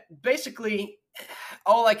 Basically,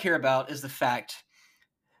 all I care about is the fact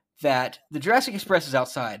that the Jurassic Express is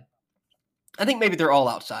outside. I think maybe they're all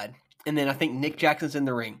outside. And then I think Nick Jackson's in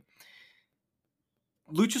the ring.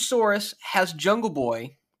 Luchasaurus has Jungle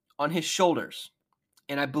Boy on his shoulders.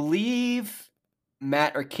 And I believe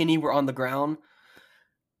Matt or Kenny were on the ground.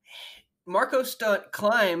 Marco Stunt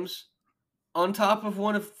climbs on top of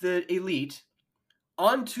one of the Elite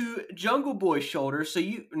onto Jungle Boy's shoulder. So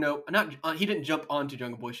he didn't jump onto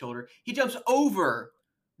Jungle Boy's shoulder. He jumps over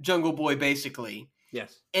Jungle Boy basically.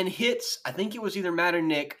 Yes. And hits, I think it was either Matt or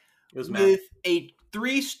Nick, It was with Matt. a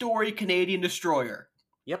 3-story Canadian destroyer.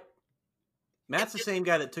 Yep. Matt's the same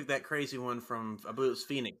guy that took that crazy one from, I believe it was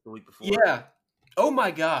Phoenix the week before. Yeah. Oh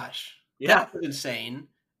my gosh. Yeah. That was insane.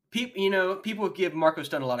 People give Marco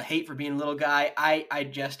Stunt a lot of hate for being a little guy. I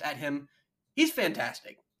jest at him. He's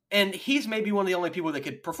fantastic. And he's maybe one of the only people that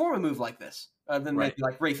could perform a move like this, other than maybe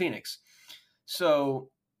like Ray Phoenix. So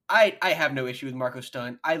I have no issue with Marco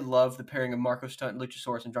Stunt. I love the pairing of Marco Stunt,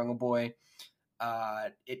 Luchasaurus, and Jungle Boy.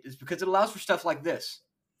 It is because it allows for stuff like this.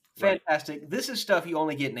 Fantastic. Right. This is stuff you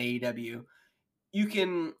only get in AEW. You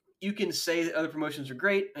can say that other promotions are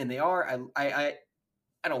great, and they are. I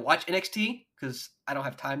don't watch NXT because I don't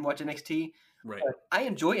have time to watch NXT. Right. But I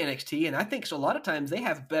enjoy NXT, and I think so a lot of times they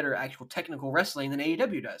have better actual technical wrestling than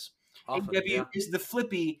AEW does. Often, AEW is the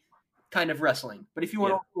flippy kind of wrestling. But if you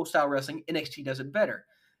want old school style wrestling, NXT does it better.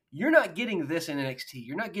 You're not getting this in NXT.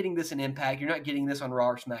 You're not getting this in Impact. You're not getting this on Raw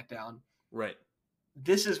or SmackDown. Right.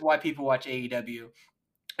 This is why people watch AEW.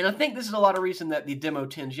 And I think this is a lot of reason that the demo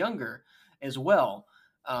tends younger as well.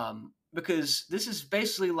 Because this is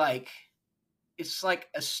basically it's like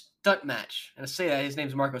a stunt match. And I say that his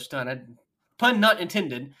name's Marco Stunt. Pun not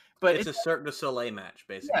intended. But it's a Cirque du Soleil match,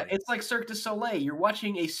 basically. Yeah, it's like Cirque du Soleil. You're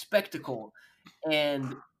watching a spectacle.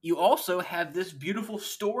 And you also have this beautiful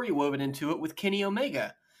story woven into it with Kenny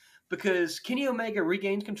Omega. Because Kenny Omega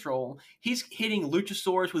regains control. He's hitting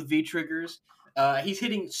Luchasaurus with V-triggers. He's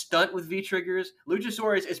hitting Stunt with V-triggers.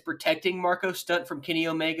 Luchasaurus is protecting Marco Stunt from Kenny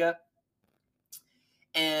Omega.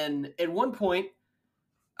 And at one point,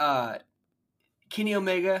 Kenny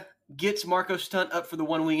Omega gets Marco Stunt up for the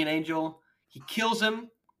one-winged angel. He kills him.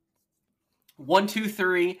 1, 2,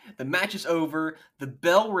 3. The match is over. The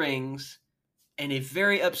bell rings. And a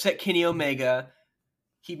very upset Kenny Omega,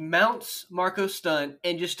 he mounts Marco Stunt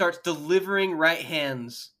and just starts delivering right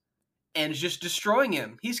hands and just destroying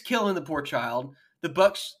him. He's killing the poor child. The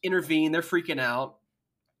Bucks intervene. They're freaking out.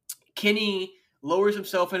 Kenny lowers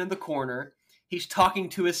himself into the corner. He's talking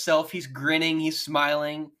to himself. He's grinning. He's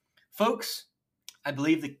smiling. Folks, I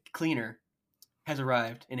believe the cleaner has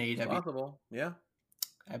arrived in AEW. It's possible. Yeah.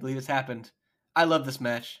 I believe it's happened. I love this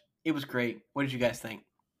match. It was great. What did you guys think?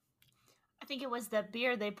 I think it was the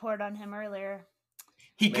beer they poured on him earlier.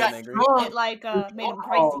 He got drunk. It made him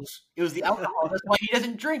crazy. It was the alcohol. That's why he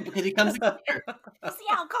doesn't drink, because he comes to cleaner. It's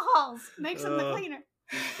the alcohols. Makes him the cleaner.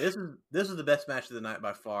 This is the best match of the night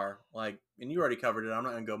by far. And you already covered it. I'm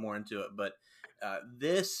not going to go more into it, but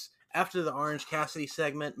this, after the Orange Cassidy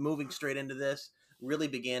segment, moving straight into this, really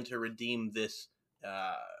began to redeem this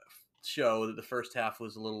show. That the first half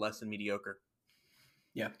was a little less than mediocre.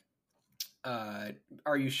 Yeah.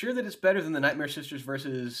 Are you sure that it's better than the Nightmare Sisters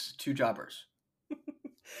versus Two Jobbers?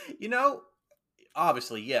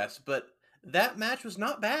 Obviously, yes, but that match was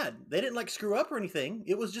not bad. They didn't screw up or anything.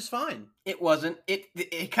 It was just fine. It wasn't.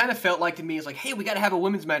 It kind of felt like to me, it's like, hey, we got to have a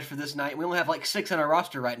women's match for this night. We only have 6 on our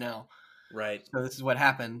roster right now. Right. So this is what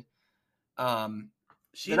happened.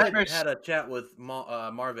 She had a chat with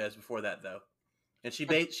Marvez before that, though. And she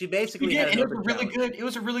basically had it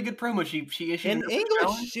was a really good promo. She issued in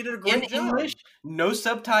English. She did a great job. In English, no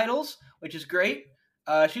subtitles, which is great.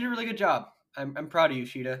 She did a really good job. I'm proud of you,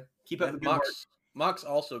 Shida. Keep up the good work. Mox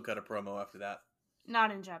also cut a promo after that.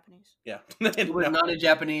 Not in Japanese. Yeah. It was not in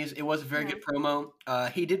Japanese. It was a very good promo.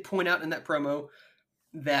 He did point out in that promo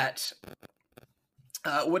that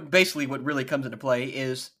what really comes into play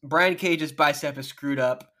is Brian Cage's bicep is screwed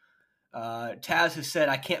up. Taz has said,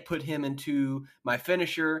 I can't put him into my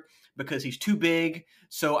finisher because he's too big,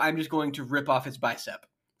 so I'm just going to rip off his bicep.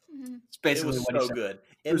 It's It basically was what he so said. good.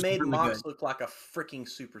 It It was made really Mox good. look like a freaking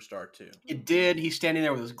superstar too. It did. He's standing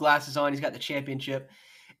there with his glasses on. He's got the championship,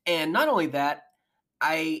 and not only that,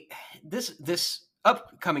 this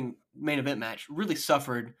upcoming main event match really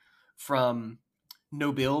suffered from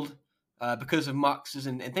no build because of Mox's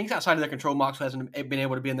and things outside of their control. Mox hasn't been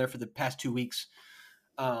able to be in there for the past 2 weeks.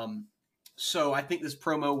 So I think this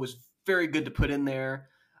promo was very good to put in there.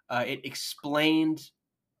 It explained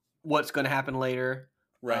what's going to happen later.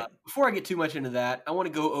 Right. Before I get too much into that, I want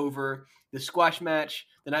to go over the squash match.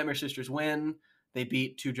 The Nightmare Sisters win. They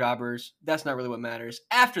beat 2 jobbers. That's not really what matters.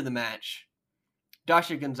 After the match,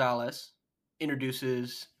 Dasha Gonzalez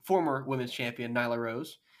introduces former women's champion Nyla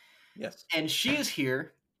Rose. Yes. And she is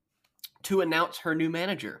here to announce her new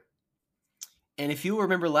manager. And if you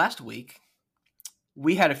remember last week,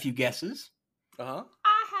 we had a few guesses. Uh-huh.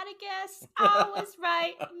 I had a guess. I was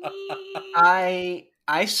right. Me.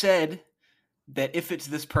 I said that if it's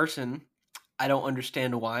this person, I don't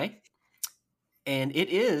understand why. And it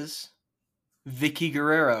is Vicky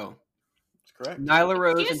Guerrero. That's correct. Nyla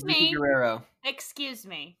Rose Excuse and Vicky me. Guerrero. Excuse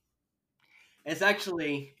me. It's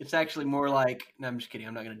actually more like, no, I'm just kidding.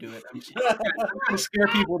 I'm not going to do it. I'm trying to scare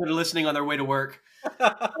people that are listening on their way to work.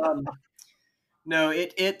 No,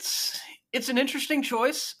 it's an interesting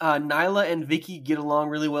choice. Nyla and Vicky get along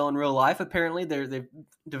really well in real life. Apparently, they've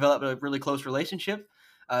developed a really close relationship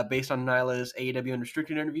based on Nyla's AEW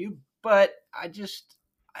Unrestricted interview. But I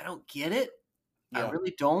don't get it. Yeah. I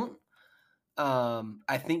really don't.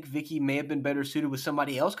 I think Vicky may have been better suited with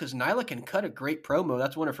somebody else because Nyla can cut a great promo.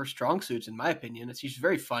 That's one of her strong suits, in my opinion. She's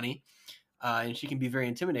very funny, and she can be very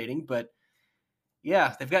intimidating. But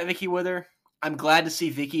yeah, they've got Vicky with her. I'm glad to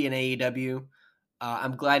see Vicky in AEW.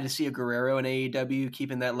 I'm glad to see a Guerrero in AEW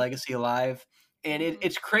keeping that legacy alive. And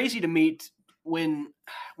it's crazy to meet when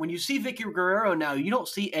you see Vicky Guerrero now, you don't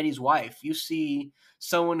see Eddie's wife. You see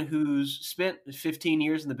someone who's spent 15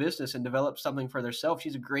 years in the business and developed something for herself.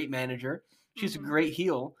 She's a great manager. She's a great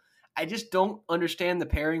heel. I just don't understand the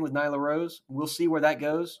pairing with Nyla Rose. We'll see where that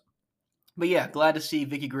goes. But yeah, glad to see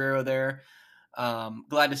Vicky Guerrero there.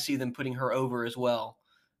 Glad to see them putting her over as well.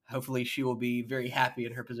 Hopefully she will be very happy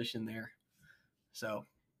in her position there. So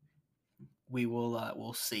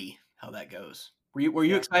we'll see how that goes. Were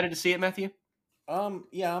you excited to see it, Matthew?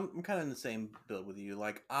 Yeah, I'm kind of in the same build with you.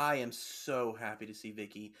 Like, I am so happy to see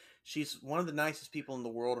Vicky. She's one of the nicest people in the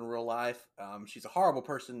world in real life. She's a horrible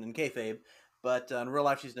person in kayfabe, but in real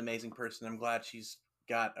life, she's an amazing person. I'm glad she's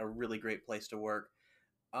got a really great place to work.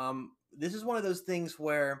 This is one of those things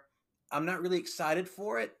where I'm not really excited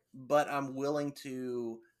for it, but I'm willing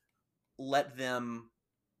to let them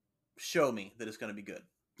show me that it's going to be good.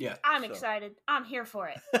 Yeah, I'm excited. I'm here for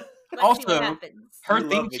it. Let's Also, see what happens. her You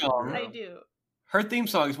love theme Vicky song. Guerrero. I do. Her theme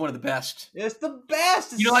song is one of the best. It's the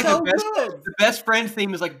best. It's You know, like so the best, good. the best friend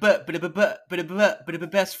theme is like but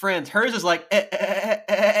best friends. Hers is like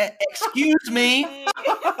excuse me.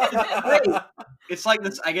 It's like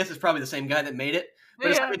this. I guess it's probably the same guy that made it.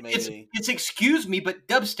 But Yeah. it's excuse me, but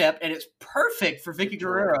dubstep, and it's perfect for Vicky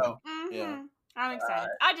Guerrero. Yeah. I'm excited.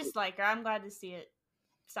 I just like her. I'm glad to see it.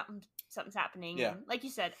 Something's happening. Yeah. And like you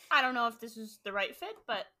said, I don't know if this was the right fit,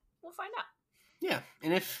 but we'll find out. Yeah,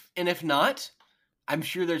 and if not, I'm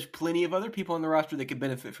sure there's plenty of other people on the roster that could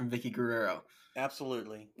benefit from Vicky Guerrero.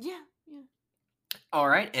 Absolutely. Yeah. All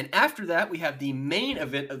right, and after that, we have the main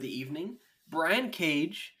event of the evening: Brian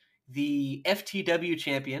Cage, the FTW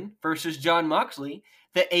champion, versus Jon Moxley,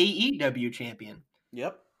 the AEW champion.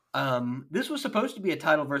 Yep. This was supposed to be a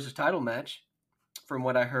title versus title match, from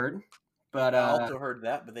what I heard, but I also heard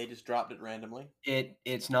that, but they just dropped it randomly.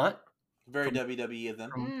 it's not. Very WWE of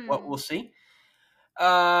them. From what we'll see.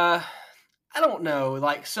 I don't know.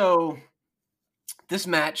 Like, so this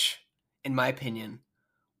match, in my opinion,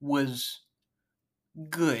 was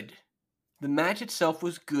good. The match itself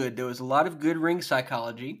was good. There was a lot of good ring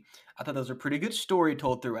psychology. I thought there was a pretty good story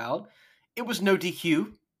told throughout. It was no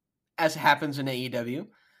DQ, as happens in AEW.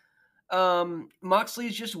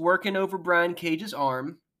 Moxley's just working over Brian Cage's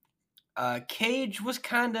arm. Cage was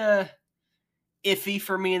kind of iffy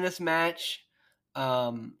for me in this match.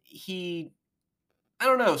 I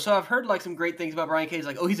don't know. So I've heard like some great things about Brian Cage.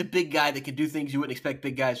 Like, oh, he's a big guy that can do things you wouldn't expect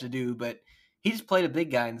big guys to do. But he just played a big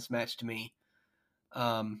guy in this match to me.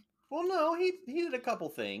 Well, no, he did a couple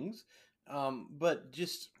things, but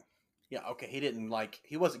just okay.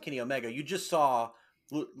 He wasn't Kenny Omega. You just saw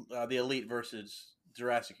the Elite versus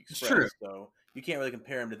Jurassic Express, true. So you can't really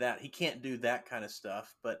compare him to that. He can't do that kind of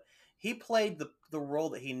stuff, but he played the role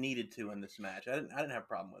that he needed to in this match. I didn't have a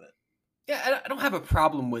problem with it. Yeah, I don't have a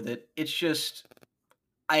problem with it. It's just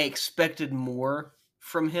I expected more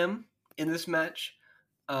from him in this match,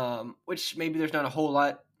 which maybe there's not a whole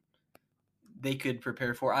lot they could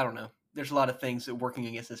prepare for. I don't know. There's a lot of things that working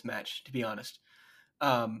against this match, to be honest.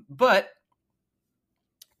 But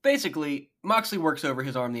basically, Moxley works over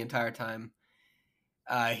his arm the entire time.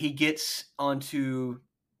 He gets onto,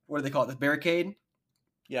 what do they call it, the barricade?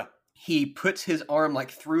 Yeah. He puts his arm like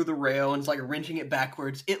through the rail and is like wrenching it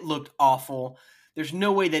backwards. It looked awful. There's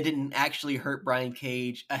no way that didn't actually hurt Brian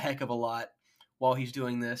Cage a heck of a lot while he's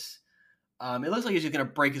doing this. It looks like he's just going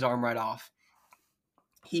to break his arm right off.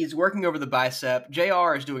 He's working over the bicep.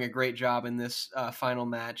 JR is doing a great job in this final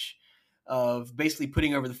match of basically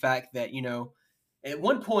putting over the fact that, you know, at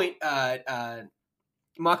one point,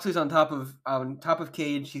 Moxley's on top of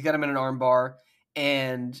Cage. He's got him in an armbar,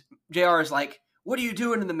 and JR is like, "What are you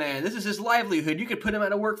doing to the man? This is his livelihood. You could put him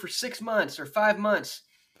out of work for 6 months or 5 months,"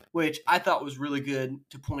 which I thought was really good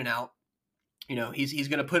to point out. You know, he's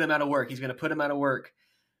going to put him out of work. He's going to put him out of work,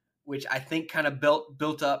 which I think kind of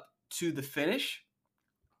built up to the finish,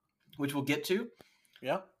 which we'll get to.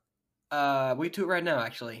 Yeah. We'll get to it right now,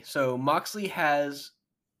 actually. So Moxley has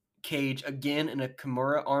Cage again in a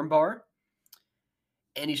Kimura armbar,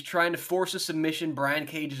 and he's trying to force a submission. Brian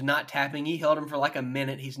Cage is not tapping. He held him for like a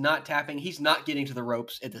minute. He's not tapping. He's not getting to the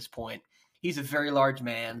ropes at this point. He's a very large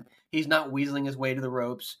man. He's not weaseling his way to the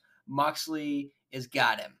ropes. Moxley has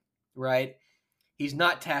got him, right? He's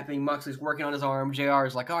not tapping. Moxley's working on his arm. JR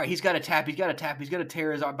is like, all right, he's got to tap. He's got to tap. He's going to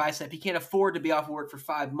tear his bicep. He can't afford to be off of work for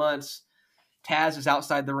 5 months. Taz is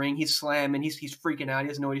outside the ring. He's slamming. He's freaking out. He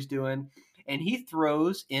doesn't know what he's doing. And he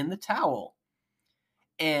throws in the towel.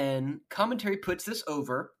 And commentary puts this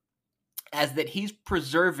over as that he's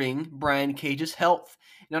preserving Brian Cage's health.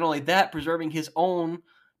 Not only that, preserving his own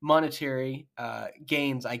monetary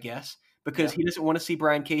gains, I guess, because he doesn't want to see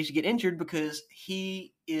Brian Cage get injured because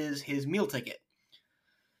he is his meal ticket.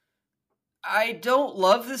 I don't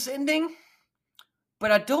love this ending,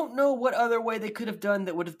 but I don't know what other way they could have done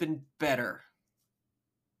that would have been better.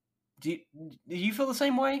 Do you feel the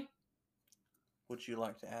same way? Would you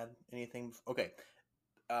like to add anything? Okay.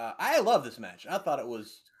 I love this match. I thought it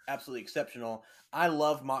was absolutely exceptional. I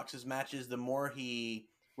love Mox's matches. The more he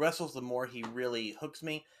wrestles, the more he really hooks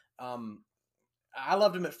me. I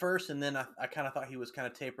loved him at first, and then I kind of thought he was kind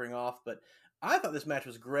of tapering off, but I thought this match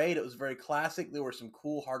was great. It was very classic. There were some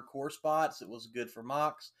cool hardcore spots. It was good for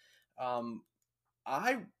Mox.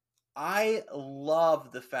 I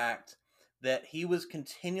love the fact that he was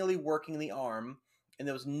continually working the arm, and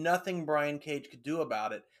there was nothing Brian Cage could do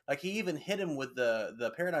about it. Like, he even hit him with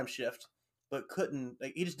the paradigm shift, but couldn't.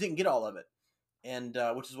 Like, he just didn't get all of it, and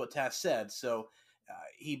which is what Taz said. So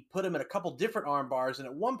he put him in a couple different arm bars, and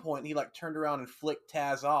at one point he like turned around and flicked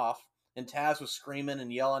Taz off, and Taz was screaming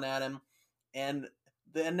and yelling at him. And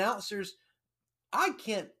the announcers, I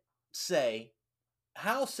can't say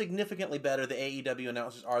how significantly better the AEW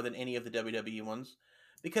announcers are than any of the WWE ones,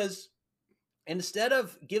 because instead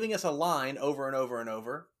of giving us a line over and over and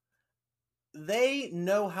over, they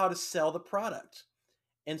know how to sell the product.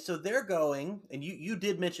 And so they're going, and you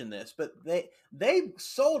did mention this, but they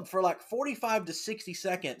sold for like 45 to 60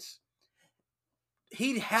 seconds.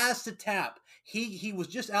 He has to tap. He was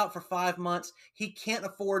just out for 5 months. He can't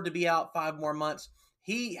afford to be out 5 more months.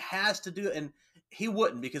 He has to do it, and he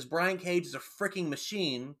wouldn't, because Brian Cage is a freaking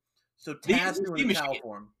machine. So Taz doing the towel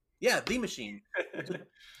for him. Yeah, the machine. So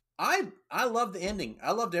I love the ending.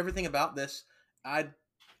 I loved everything about this. I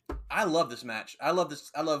love this match. I love this.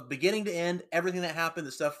 I love beginning to end, everything that happened,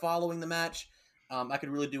 the stuff following the match. I could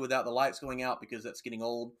really do without the lights going out because that's getting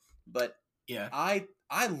old. But yeah, I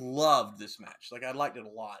loved this match. Like, I liked it a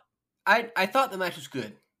lot. I thought the match was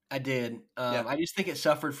good. I did. I just think it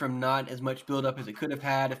suffered from not as much build-up as it could have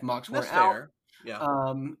had if Mox weren't out. Fair.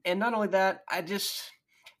 Yeah. And not only that, I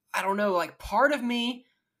don't know. Like, part of me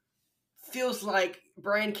feels like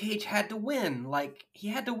Brian Cage had to win. Like, he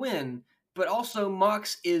had to win. But also,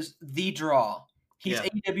 Mox is the draw. He's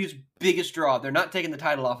AEW's biggest draw. They're not taking the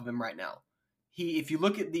title off of him right now. If you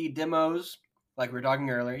look at the demos, like we were talking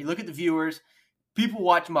earlier, you look at the viewers, people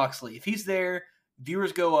watch Moxley. If he's there,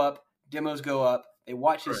 viewers go up, demos go up, they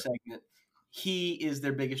watch his segment. He is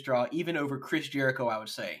their biggest draw, even over Chris Jericho, I would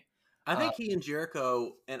say. I think he and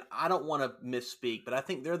Jericho, and I don't want to misspeak, but I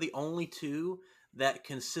think they're the only two that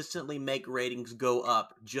consistently make ratings go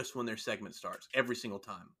up just when their segment starts, every single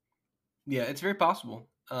time. Yeah, it's very possible.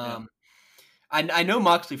 I know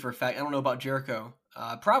Moxley for a fact. I don't know about Jericho.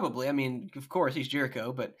 Probably. I mean, of course, he's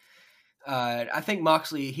Jericho, but I think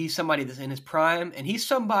Moxley, he's somebody that's in his prime, and he's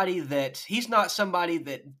not somebody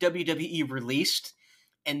that WWE released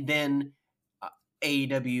and then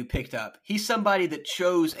AEW picked up. He's somebody that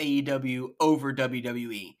chose AEW over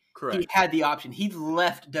WWE. Correct. He had the option. He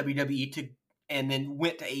left WWE and then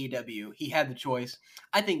went to AEW. He had the choice.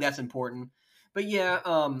 I think that's important. But yeah,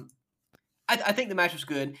 I think the match was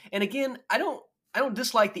good. And again, I don't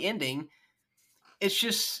dislike the ending. It's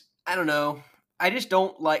just I don't know. I just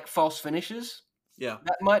don't like false finishes Yeah,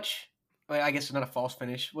 that much. Well, I guess it's not a false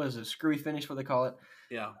finish. What is it? Screwy finish? What they call it?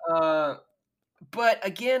 yeah. But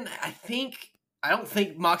again, I don't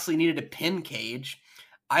think Moxley needed to pin Cage.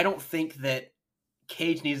 I don't think that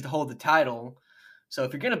Cage needs to hold the title. So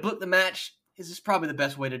if you're going to book the match, this is probably the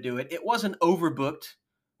best way to do it. It wasn't overbooked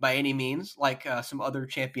by any means, like some other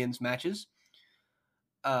champions matches.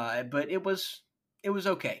 But it was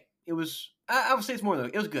okay. It was I would say it's more than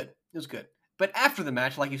it was good. It was good. But after the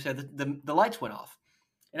match, like you said, the lights went off,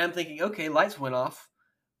 and I'm thinking, okay, lights went off.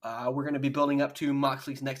 We're going to be building up to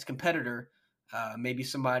Moxley's next competitor. Maybe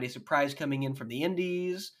somebody surprise coming in from the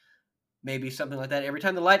Indies, maybe something like that. Every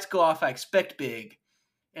time the lights go off, I expect big.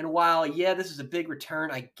 And while, yeah, this is a big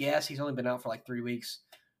return, I guess he's only been out for like 3 weeks.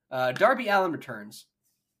 Darby Allin returns,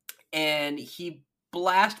 and he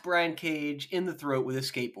blasts Brian Cage in the throat with his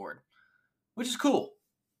skateboard, which is cool.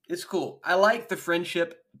 It's cool. I like the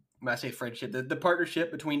friendship. When I say friendship, the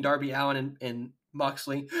partnership between Darby Allin and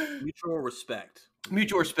Moxley. Mutual respect.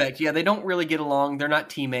 Mutual respect. Yeah, they don't really get along. They're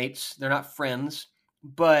not teammates. They're not friends.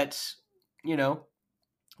 But, you know,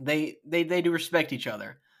 they do respect each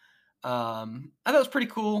other. I thought it was pretty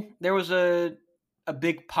cool. There was a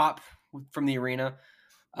big pop from the arena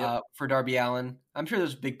for Darby Allin. I'm sure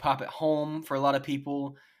there's a big pop at home for a lot of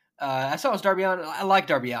people. I saw it was Darby Allin. I like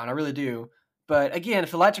Darby Allin. I really do. But again,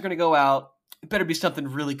 if the lights are going to go out, it better be something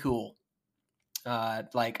really cool.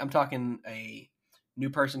 Like I'm talking a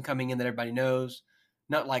new person coming in that everybody knows,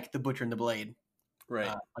 not like the Butcher and the Blade,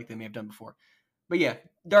 Right. like they may have done before. But yeah,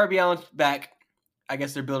 Darby Allin's back. I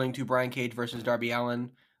guess they're building to Brian Cage versus Darby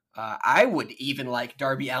Allin. I would even like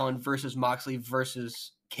Darby Allin versus Moxley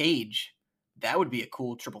versus Cage. That would be a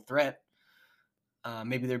cool triple threat.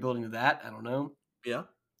 Maybe they're building to that. I don't know. Yeah.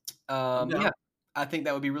 Yeah, I think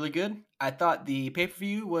that would be really good. I thought the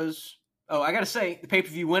pay-per-view was... Oh, I got to say, the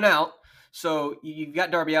pay-per-view went out. So you've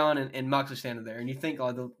got Darby Allin and Moxley standing there. And you think,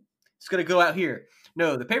 oh, it's going to go out here.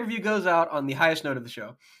 No, the pay-per-view goes out on the highest note of the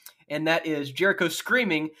show. And that is Jericho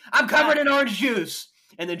screaming, "I'm covered in orange juice!"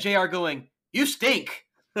 And then JR going, "You stink!"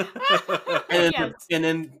 And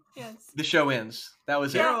then the show ends. That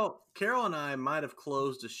was it. Carol and I might have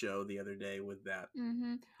closed a show the other day with that.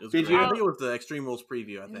 Mm-hmm. Did you? I think it was the Extreme Rules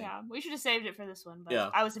preview, I think. Yeah, we should have saved it for this one, but Yeah.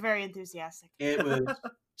 I was very enthusiastic. It was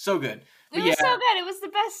so good. It was so good. It was the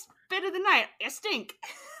best bit of the night. You stink.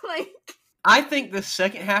 I think the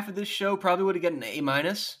second half of this show probably would have gotten an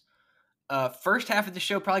A-. First half of the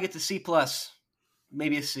show probably gets a C+,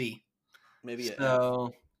 maybe a C. Maybe a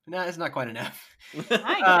so. No, it's not quite enough.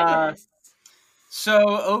 My goodness.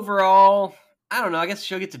 So overall, I don't know. I guess the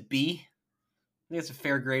show gets a B. I think it's a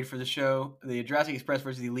fair grade for the show. The Jurassic Express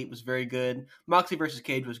versus the Elite was very good. Moxley versus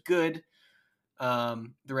Cage was good. The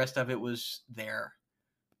rest of it was there.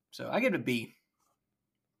 So I give it a B.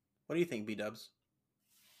 What do you think, B-dubs?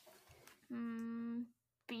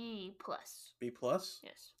 B+. B+?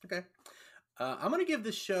 Yes. Okay. I'm going to give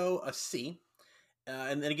this show a C.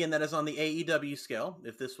 And then again, that is on the AEW scale.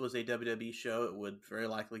 If this was a WWE show, it would very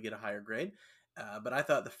likely get a higher grade. But I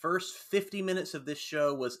thought the first 50 minutes of this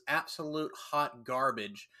show was absolute hot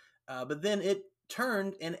garbage. But then it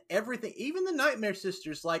turned and everything, even the Nightmare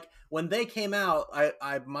Sisters, like when they came out,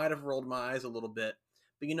 I might have rolled my eyes a little bit.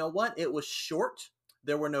 But you know what? It was short.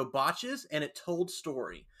 There were no botches, and it told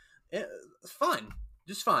story. It's fine.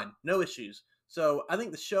 Just fine. No issues. So I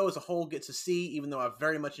think the show as a whole gets a C, even though I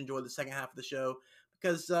very much enjoyed the second half of the show.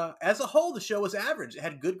 Because as a whole, the show was average. It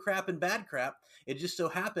had good crap and bad crap. It just so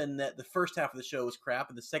happened that the first half of the show was crap,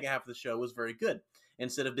 and the second half of the show was very good.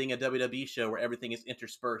 Instead of being a WWE show where everything is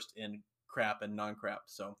interspersed in crap and non-crap.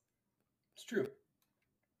 So it's true.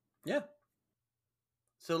 Yeah.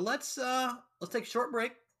 So let's take a short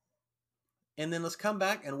break, and then let's come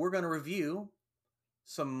back, and we're going to review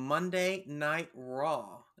some Monday Night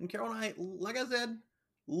Raw. And Carol and I, like I said,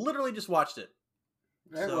 literally just watched it.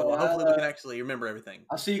 Right, so well, hopefully we can actually remember everything.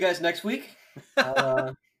 I'll see you guys next week.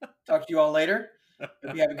 I'll talk to you all later.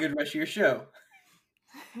 Hope you have a good rest of your show.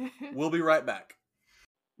 We'll be right back.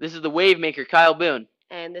 This is the Wave Maker, Kyle Boone.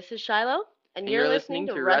 And this is Shiloh. And you're listening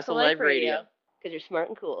to Wrestle Life Radio. Because you're smart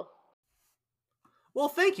and cool. Well,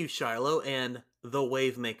 thank you, Shiloh, and the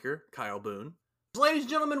Wave Maker, Kyle Boone. Ladies and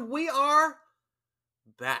gentlemen, we are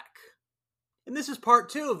back. And this is part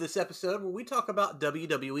 2 of this episode where we talk about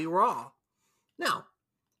WWE Raw. Now,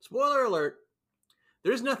 spoiler alert,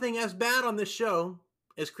 there's nothing as bad on this show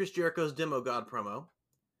as Chris Jericho's Demo God promo,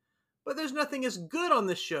 but there's nothing as good on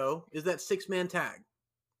this show as that 6-man tag.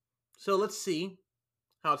 So let's see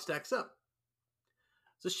how it stacks up.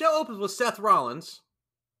 So the show opens with Seth Rollins.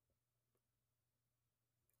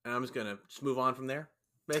 And I'm just going to move on from there,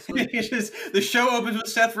 basically. The show opens with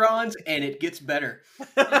Seth Rollins, and it gets better.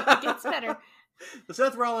 It gets better. So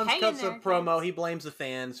Seth Rollins Hang in cuts there, a promo. kids. He blames the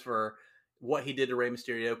fans for what he did to Rey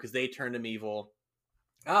Mysterio because they turned him evil.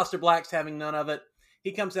 Aleister Black's having none of it.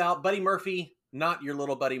 He comes out. Buddy Murphy, not your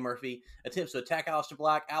little Buddy Murphy, attempts to attack Aleister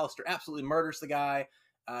Black. Aleister absolutely murders the guy.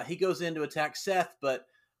 He goes in to attack Seth, but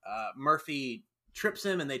Murphy trips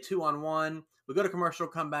him, and they 2-on-1. We go to commercial,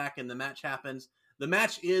 come back, and the match happens. The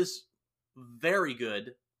match is very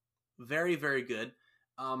good. Very, very good.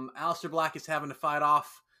 Aleister Black is having to fight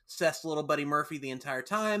off Seth's little Buddy Murphy the entire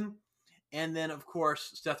time. And then, of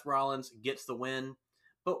course, Seth Rollins gets the win.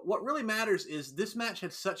 But what really matters is this match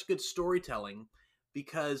had such good storytelling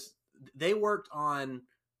because they worked on,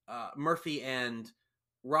 Murphy and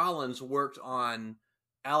Rollins worked on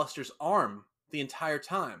Aleister's arm the entire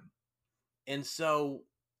time. And so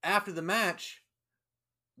after the match,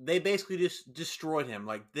 they basically just destroyed him.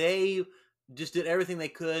 Like, they just did everything they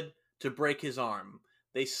could to break his arm.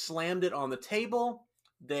 They slammed it on the table.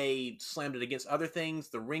 They slammed it against other things,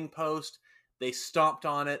 the ring post. They stomped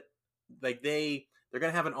on it. Like, they're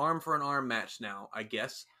going to have an arm for an arm match now, I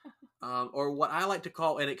guess. Or what I like to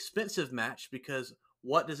call an expensive match, because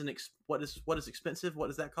what is expensive? What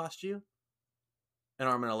does that cost you? An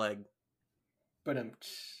arm and a leg. But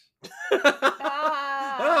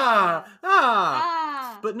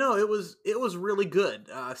But no, it was really good.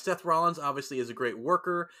 Seth Rollins obviously is a great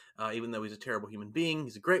worker, even though he's a terrible human being.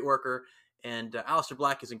 He's a great worker, and Aleister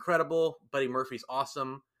Black is incredible. Buddy Murphy's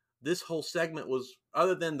awesome. This whole segment was,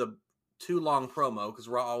 other than the too long promo, because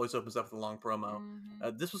Raw always opens up with a long promo.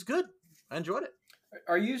 This was good. I enjoyed it.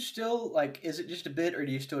 Are you still like? Is it just a bit, or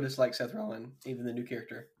do you still dislike Seth Rollins, even the new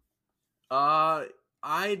character? I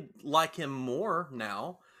like him more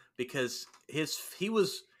now because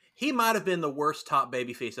he might have been the worst top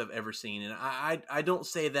babyface I've ever seen, and I don't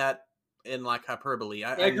say that in like hyperbole.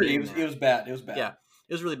 I agree. It was bad. It was bad. Yeah,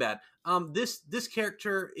 it was really bad. This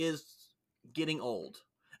character is getting old.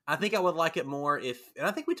 I think I would like it more if, and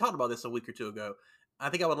I think we talked about this a week or two ago. I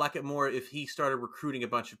think I would like it more if he started recruiting a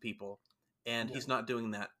bunch of people, and he's not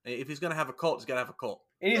doing that. If he's going to have a cult, he's got to have a cult.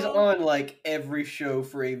 And he's on like every show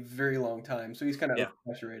for a very long time, so he's kind of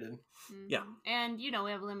saturated. Yeah, and we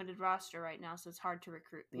have a limited roster right now, so it's hard to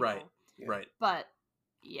recruit people. Right, Yeah. right. But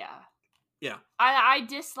yeah, I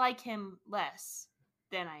dislike him less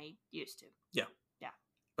than I used to.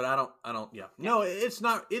 But I don't. Yeah. No, it's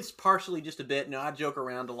not. It's partially just a bit. No, I joke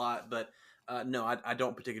around a lot, but no, I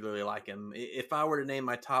don't particularly like him. If I were to name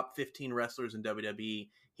my top 15 wrestlers in WWE,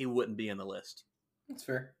 he wouldn't be in the list. That's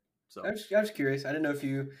fair. So I was curious. I didn't know if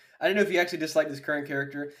you actually disliked this current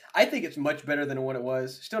character. I think it's much better than what it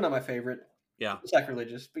was. Still not my favorite. Yeah.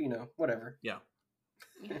 Sacrilegious, but whatever. Yeah.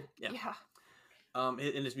 Yeah. And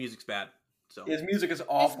his music's bad. So his music is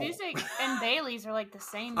awful. His music and Bailey's are like the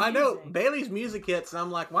same. I know music. Bailey's music hits, and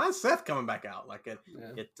I'm like, why is Seth coming back out? Like it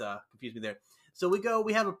confused me there. So we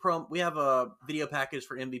have a video package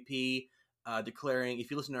for MVP declaring.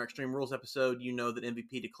 If you listen to our Extreme Rules episode, you know that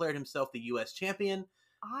MVP declared himself the U.S. champion.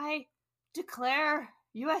 I declare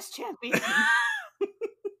U.S. champion.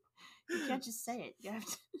 You can't just say it. You have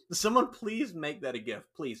to. Someone please make that a gift,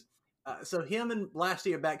 please. So him and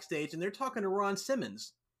Lashley are backstage, and they're talking to Ron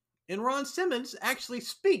Simmons. And Ron Simmons actually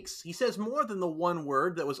speaks. He says more than the one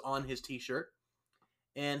word that was on his T-shirt.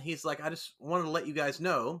 And he's like, I just wanted to let you guys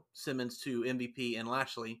know, Simmons to MVP and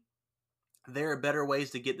Lashley, there are better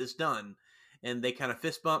ways to get this done. And they kind of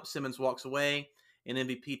fist bump. Simmons walks away, and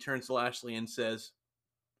MVP turns to Lashley and says,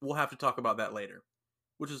 we'll have to talk about that later,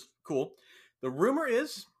 which is cool. The rumor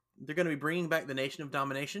is they're going to be bringing back the Nation of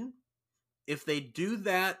Domination. If they do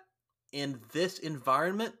that in this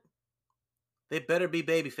environment, they better be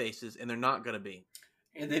baby faces, and they're not going to be.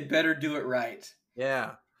 And they better do it right.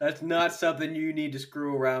 Yeah. That's not something you need to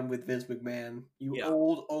screw around with, Vince McMahon. You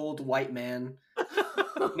old white man.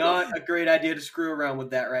 Not a great idea to screw around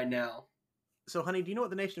with that right now. So, honey, do you know what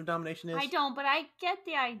the Nation of Domination is? I don't, but I get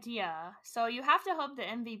the idea. So you have to hope the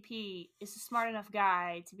MVP is a smart enough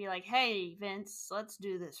guy to be like, hey, Vince, let's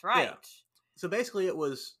do this right. Yeah. So basically it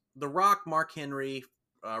was The Rock, Mark Henry,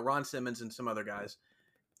 Ron Simmons, and some other guys.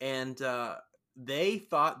 And they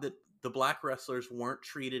thought that the black wrestlers weren't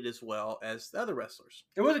treated as well as the other wrestlers.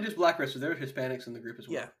 It wasn't just black wrestlers. There were Hispanics in the group as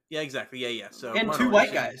well. Yeah, exactly. Yeah. So and two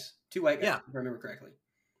white guys, if I remember correctly.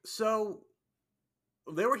 So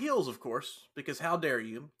they were heels, of course, because how dare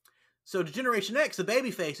you? So to Generation X, the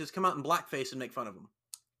baby faces come out in blackface and make fun of them.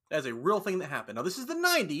 That's a real thing that happened. Now, this is the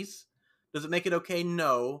 90s. Does it make it okay?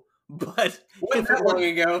 No. But if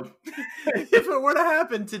it were to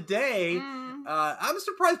happen today, I'm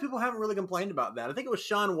surprised people haven't really complained about that. I think it was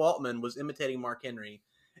Sean Waltman was imitating Mark Henry,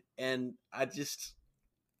 and I just,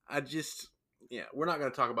 yeah, we're not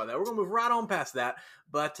going to talk about that. We're going to move right on past that.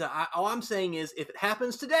 But all I'm saying is, if it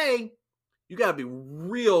happens today, you got to be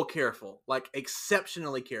real careful, like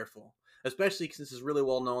exceptionally careful, especially since it's really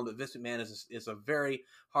well known that Vince McMahon is a very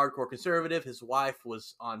hardcore conservative. His wife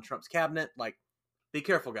was on Trump's cabinet. Like, be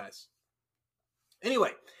careful, guys.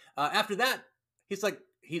 Anyway, after that, he's like,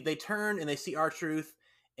 they turn and they see R-Truth,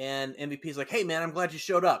 and MVP's like, hey, man, I'm glad you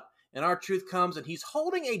showed up. And R-Truth comes, and he's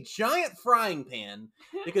holding a giant frying pan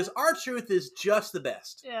because R-Truth is just the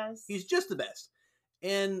best. Yes. He's just the best.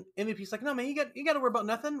 And MVP's like, no, man, you got to worry about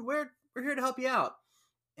nothing. We're here to help you out.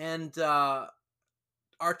 And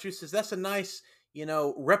R-Truth says, that's a nice,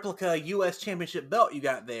 replica U.S. championship belt you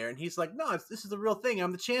got there. And he's like, no, this is the real thing.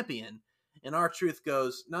 I'm the champion. And R-Truth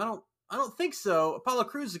goes, no, I don't think so. Apollo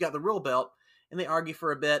Crews has got the real belt. And they argue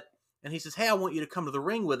for a bit. And he says, hey, I want you to come to the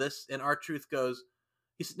ring with us. And R-Truth goes,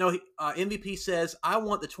 he said, no, MVP says, I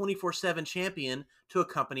want the 24/7 champion to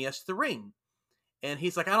accompany us to the ring. And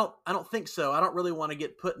he's like, I don't think so. I don't really want to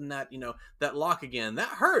get put in that, that lock again. That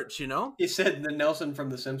hurts, He said the Nelson from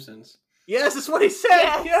The Simpsons. Yes, that's what he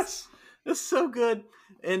said. Yes. That's so good.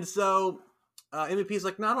 And so MVP's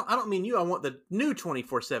like, no, I don't mean you. I want the new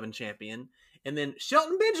 24/7 champion. And then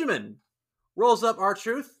Shelton Benjamin rolls up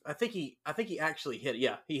R-Truth. I think he actually hit.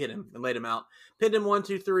 Yeah, he hit him and laid him out. Pinned him 1,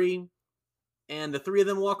 2, 3, and the three of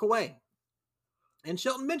them walk away. And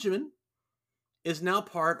Shelton Benjamin is now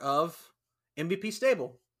part of MVP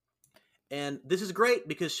stable. And this is great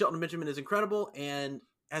because Shelton Benjamin is incredible and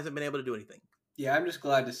hasn't been able to do anything. Yeah, I'm just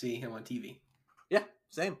glad to see him on TV. Yeah,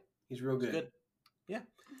 same. He's real good. Yeah.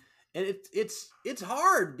 And it's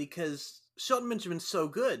hard because Shelton Benjamin's so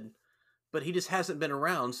good, but he just hasn't been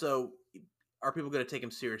around. So are people going to take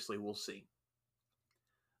him seriously? We'll see.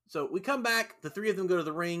 So we come back. The three of them go to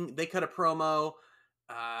the ring. They cut a promo,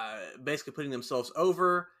 basically putting themselves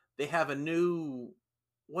over. They have a new,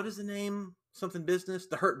 what is the name? Something Business?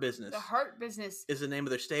 The Hurt Business. The Hurt Business is the name of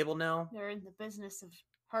their stable now. They're in the business of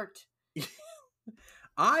hurt.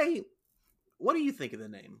 What do you think of the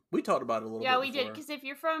name? We talked about it a little bit. Yeah, we did. Because if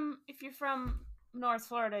you're from North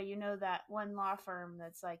Florida, you know that one law firm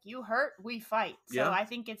that's like, you hurt, we fight. So yeah. I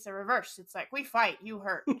think it's a reverse. It's like, we fight, you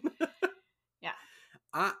hurt.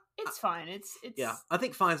 Yeah. It's fine. It's yeah. I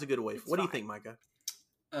think fine's a good way. What do you fine. think, Micah?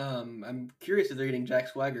 I'm curious if they're getting Jack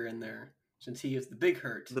Swagger in there since he is the Big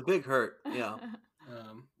Hurt. The Big Hurt. Yeah.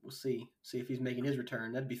 We'll see if he's making his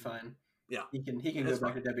return. That'd be fine. Yeah. He can go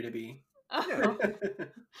back to WWE. Yeah.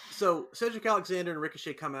 So Cedric Alexander and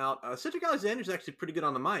Ricochet come out. Cedric Alexander's actually pretty good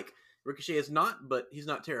on the mic. Ricochet is not, but he's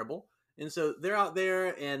not terrible. And so they're out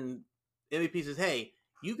there, and MVP says, hey,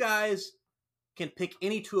 you guys can pick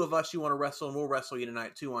any two of us you want to wrestle, and we'll wrestle you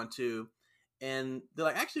tonight 2-on-2. And they're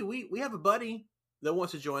like, actually, we have a buddy that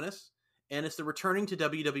wants to join us, and it's the returning to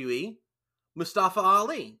WWE, Mustafa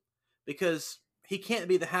Ali, because he can't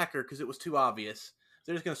be the Hacker because it was too obvious.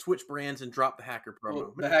 They're just going to switch brands and drop the Hacker promo.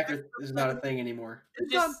 Well, the Hacker is not a thing anymore.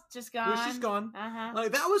 just gone. It's just gone. Uh-huh.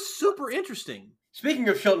 Like, that was super interesting. Speaking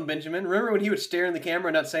of Shelton Benjamin, remember when he would stare in the camera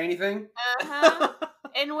and not say anything? Uh-huh.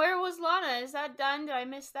 And where was Lana? Is that done? Did I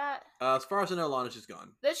miss that? As far as I know, Lana's just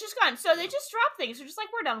gone. That's just gone. So they just dropped things. They're just like,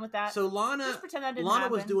 we're done with that. So Lana, just pretend that didn't Lana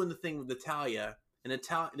happen. was doing the thing with Natalya, and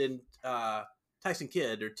Tyson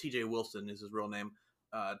Kidd, or TJ Wilson is his real name,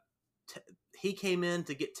 he came in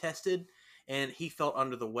to get tested, and he felt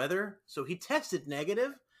under the weather. So he tested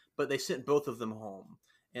negative, but they sent both of them home.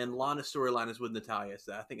 And Lana's storyline is with Natalya,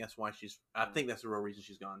 so I think that's why I think that's the real reason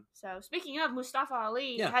she's gone. So speaking of, Mustafa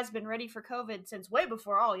Ali Yeah. has been ready for COVID since way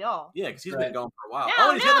before all y'all. Yeah, because he's Right. been gone for a while.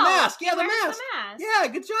 No, He's got the mask. He Yeah, the wears mask. Yeah,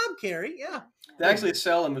 good job, Carrie. Yeah. They actually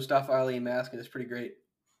sell a Mustafa Ali mask, and it's pretty great.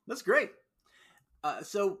 That's great.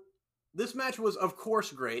 So this match was, of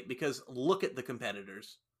course, great because look at the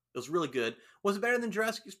competitors. It was really good. Was it better than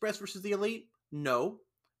Jurassic Express versus the Elite? No,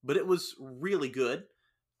 but it was really good.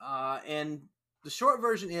 And the short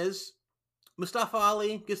version is Mustafa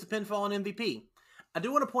Ali gets the pinfall on MVP. I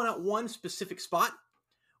do want to point out one specific spot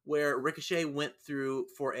where Ricochet went through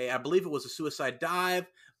for I believe it was a suicide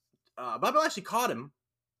dive. Bobby Lashley caught him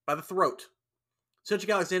by the throat. Cedric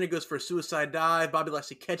Alexander goes for a suicide dive. Bobby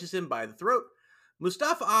Lashley catches him by the throat.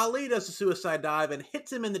 Mustafa Ali does a suicide dive and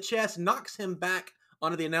hits him in the chest, knocks him back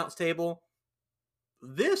onto the announce table.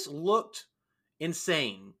 This looked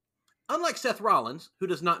insane. Unlike Seth Rollins, who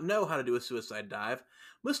does not know how to do a suicide dive,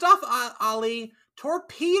 Mustafa Ali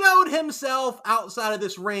torpedoed himself outside of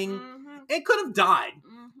this ring and could have died.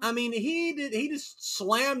 I mean, he just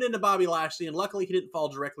slammed into Bobby Lashley, and luckily he didn't fall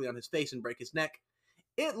directly on his face and break his neck.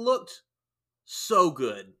 It looked so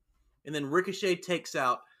good. And then Ricochet takes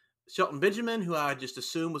out Shelton Benjamin, who I just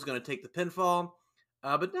assumed was going to take the pinfall.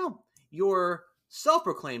 But no, your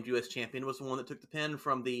self-proclaimed U.S. champion was the one that took the pin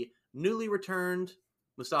from the newly returned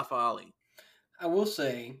Mustafa Ali. I will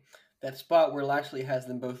say that spot where Lashley has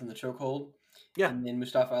them both in the chokehold, Yeah. and then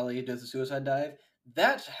Mustafa Ali does the suicide dive.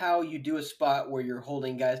 That's how you do a spot where you're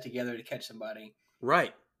holding guys together to catch somebody.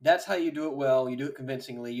 Right. That's how you do it well. You do it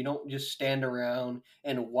convincingly. You don't just stand around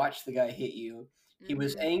and watch the guy hit you. He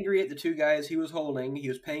was Mhm. angry at the two guys he was holding. He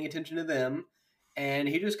was paying attention to them, and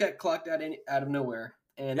he just got clocked out of nowhere.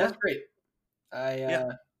 And that's great. I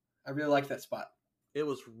really liked that spot. It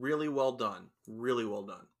was really well done. Really well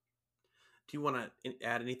done. Do you want to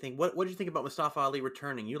add anything? What did you think about Mustafa Ali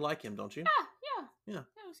returning? You like him, don't you? Yeah. Yeah.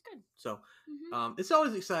 That was good. So Mhm. it's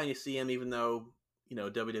always exciting to see him, even though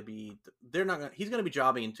WWE they're not gonna. He's going to be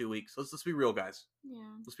jobbing in 2 weeks. Let's be real, guys.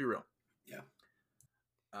 Yeah. Let's be real. Yeah.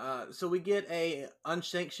 So we get a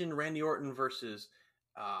unsanctioned Randy Orton versus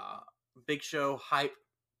Big Show hype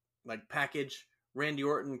package. Randy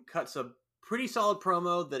Orton cuts a pretty solid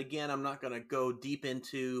promo that again I'm not going to go deep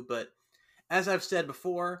into, but as I've said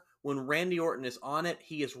before, when Randy Orton is on it,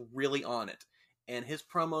 he is really on it. And his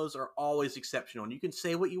promos are always exceptional. And you can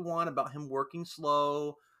say what you want about him working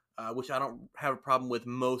slow, which I don't have a problem with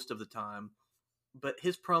most of the time. But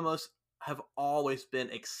his promos have always been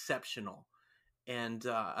exceptional. And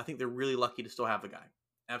I think they're really lucky to still have the guy.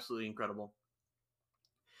 Absolutely incredible.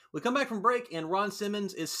 We come back from break, and Ron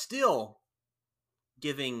Simmons is still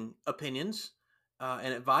giving opinions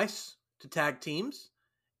and advice to tag teams.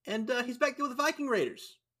 And he's back there with the Viking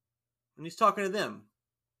Raiders. And he's talking to them.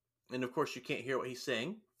 And of course, you can't hear what he's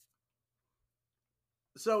saying.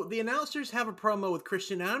 So the announcers have a promo with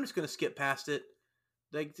Christian. And I'm just going to skip past it.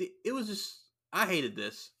 It was just, I hated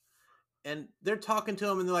this. And they're talking to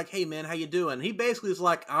him and they're like, hey man, how you doing? And he basically is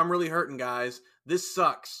like, I'm really hurting, guys. This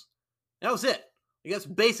sucks. That was it. That's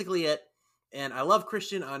basically it. And I love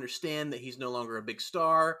Christian. I understand that he's no longer a big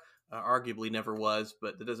star. Arguably never was,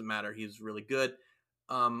 but that doesn't matter. He's really good.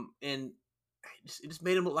 And it just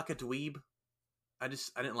made him look like a dweeb. I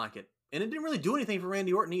didn't like it. And it didn't really do anything for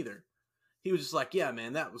Randy Orton either. He was just like, yeah,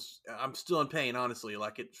 man, I'm still in pain, honestly.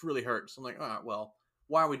 Like, it really hurts. I'm like, all right, well,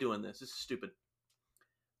 why are we doing this? This is stupid.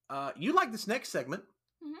 You like this next segment.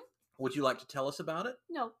 Mhm. Would you like to tell us about it?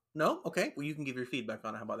 No. No? Okay. Well, you can give your feedback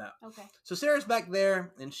on it. How about that? Okay. So Sarah's back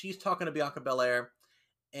there, and she's talking to Bianca Belair.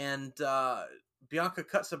 And Bianca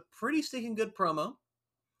cuts a pretty stinking good promo.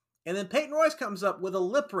 And then Peyton Royce comes up with a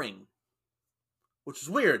lip ring, which is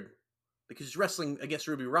weird because she's wrestling against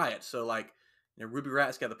Ruby Riott. So, Ruby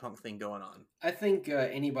Riott's got the Punk thing going on. I think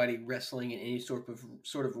anybody wrestling in any sort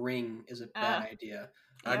of ring is a bad idea.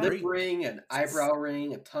 I A lip agree. ring, an eyebrow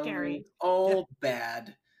ring, a tongue Scary. ring, all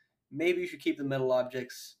bad. Maybe you should keep the metal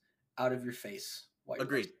objects out of your face. While you're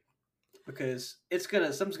Agreed. wrestling. Because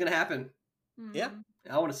something's gonna happen. Yeah. Mhm.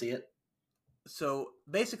 I want to see it. So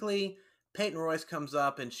basically, Peyton Royce comes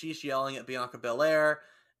up and she's yelling at Bianca Belair.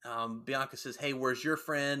 Bianca says, hey, where's your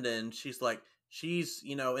friend? And she's like, she's,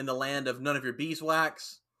 in the land of none of your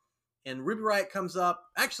beeswax. And Ruby Riott comes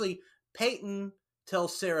up. Actually, Peyton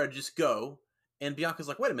tells Sarah, just go. And Bianca's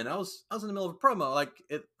like, wait a minute, I was in the middle of a promo.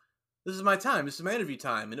 This is my time. This is my interview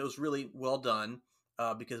time. And it was really well done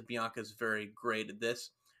because Bianca's very great at this.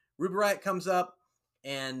 Ruby Riott comes up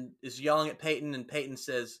and is yelling at Peyton. And Peyton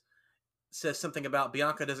says something about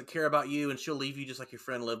Bianca doesn't care about you and she'll leave you just like your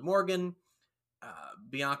friend Liv Morgan.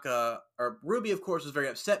 Ruby, of course, was very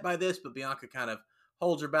upset by this, but Bianca kind of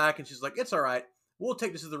holds her back and she's like, it's all right. We'll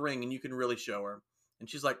take this to the ring and you can really show her. And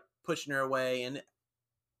she's like pushing her away. And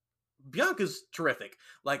Bianca's terrific.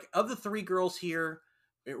 Of the three girls here,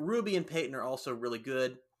 Ruby and Peyton are also really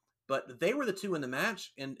good, but they were the two in the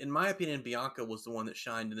match. And in my opinion, Bianca was the one that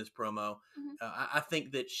shined in this promo. Mhm. I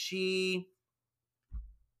think that she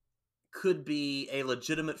could be a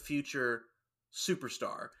legitimate future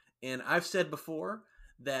superstar. And I've said before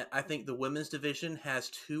that I think the women's division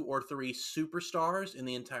has 2 or 3 superstars in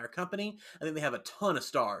the entire company. I think they have a ton of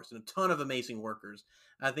stars and a ton of amazing workers.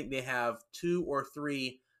 I think they have 2 or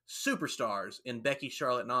 3 superstars in Becky,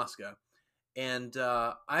 Charlotte, and Asuka. And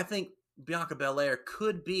I think Bianca Belair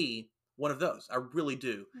could be one of those. I really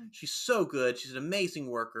do. Mm. She's so good. She's an amazing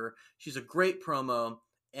worker. She's a great promo.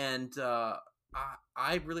 And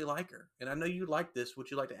I really like her. And I know you like this. Would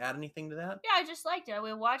you like to add anything to that? Yeah, I just liked it.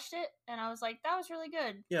 We watched it, and I was like, that was really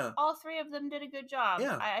good. Yeah. All 3 of them did a good job.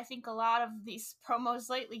 Yeah. I think a lot of these promos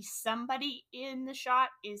lately, somebody in the shot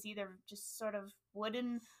is either just sort of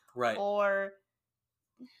wooden Right. or,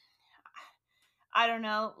 I don't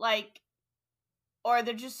know, or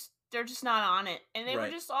they're just not on it. And they Right.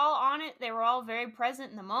 were just all on it. They were all very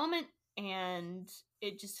present in the moment, and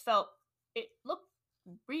it just felt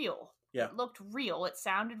real. Yeah. It looked real. It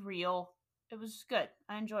sounded real. It was good.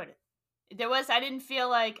 I enjoyed it. I didn't feel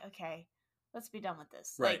like, okay, let's be done with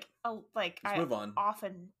this. Right. Like Let's I move on.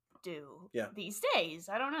 often do Yeah. these days.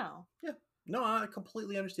 I don't know. Yeah. No, I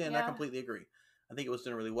completely understand. Yeah. I completely agree. I think it was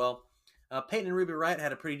done really well. Peyton and Ruby Riott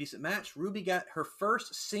had a pretty decent match. Ruby got her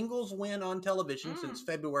first singles win on television since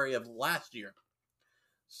February of last year.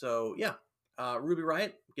 So, yeah, Ruby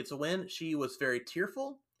Riott gets a win. She was very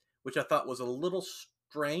tearful, which I thought was a little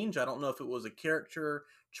strange. I don't know if it was a character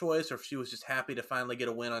choice or if she was just happy to finally get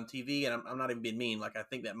a win on TV. And I'm not even being mean. Like, I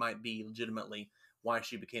think that might be legitimately why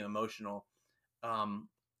she became emotional.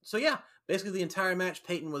 So, yeah, basically the entire match,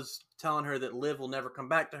 Peyton was telling her that Liv will never come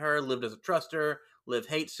back to her. Liv doesn't trust her. Liv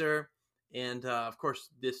hates her. And, of course,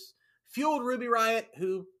 this fueled Ruby Riott,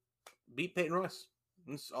 who beat Peyton Royce.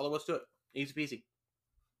 That's all there was to it. Easy peasy.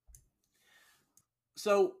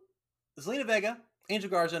 So, Zelina Vega, Angel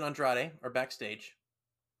Garza, and Andrade are backstage.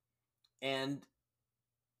 And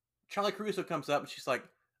Charlie Caruso comes up, and she's like,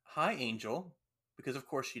 "Hi, Angel," because of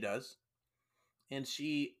course she does. And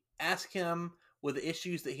she asks him, with the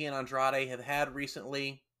issues that he and Andrade have had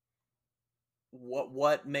recently,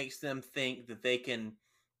 what makes them think that they can,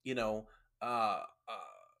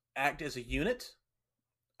 act as a unit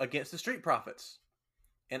against the Street Profits.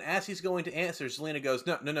 And as he's going to answer, Zelina goes,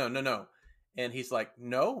 no. And he's like,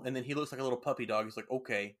 no. And then he looks like a little puppy dog. He's like,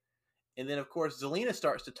 okay. And then, of course, Zelina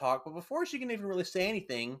starts to talk. But before she can even really say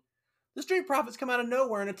anything, the Street Profits come out of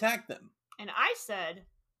nowhere and attack them. And I said,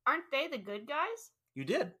 aren't they the good guys? You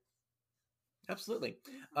did. Absolutely.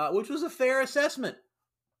 Which was a fair assessment.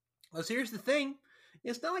 Because here's the thing.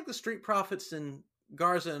 It's not like the Street Profits and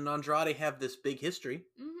Garza and Andrade have this big history.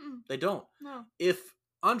 Mm-hmm. They don't. No. If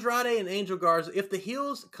Andrade and Angel Garza, if the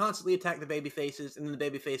heels constantly attack the baby faces and then the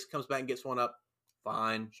baby face comes back and gets one up,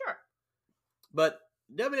 fine. Sure. But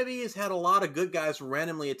WWE has had a lot of good guys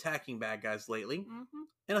randomly attacking bad guys lately. Mm-hmm.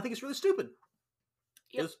 And I think it's really stupid.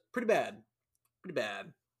 Yep. It was pretty bad. Pretty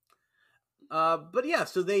bad. But yeah,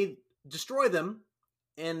 so they destroy them.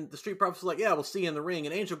 And the Street Profits are like, yeah, we'll see you in the ring.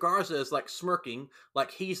 And Angel Garza is like smirking,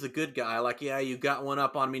 like he's the good guy. Like, yeah, you got one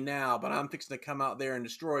up on me now, but I'm fixing to come out there and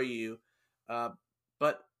destroy you.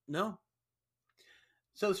 But no.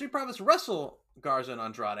 So the Street Profits wrestle Garza and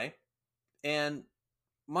Andrade. And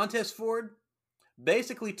Montez Ford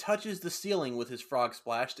basically touches the ceiling with his frog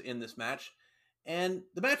splash to end this match. And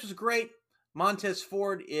the match was great. Montez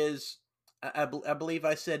Ford is, I believe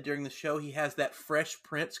I said during the show, he has that Fresh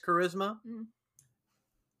Prince charisma. Mm.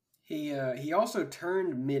 He also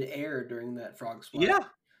turned mid-air during that frog splash. Yeah.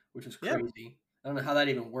 Which was Yeah. crazy. I don't know how that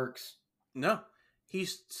even works. No,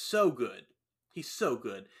 he's so good. He's so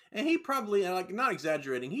good. And he probably, like, not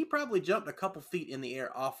exaggerating, he probably jumped a couple feet in the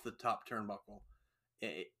air off the top turnbuckle.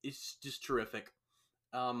 It's just terrific.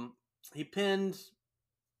 He pinned,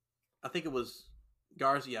 I think it was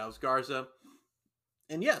Garza. Yeah, it was Garza.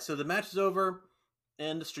 And yeah, so the match is over,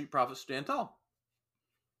 and the Street Profits stand tall.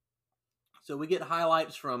 So we get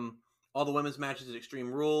highlights from all the women's matches at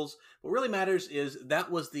Extreme Rules. What really matters is that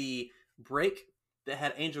was the break that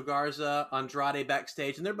had Angel Garza, Andrade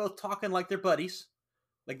backstage, and they're both talking like they're buddies.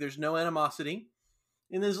 Like there's no animosity.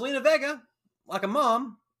 And then Zelina Vega, like a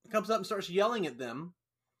mom, comes up and starts yelling at them.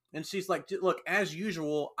 And she's like, look, as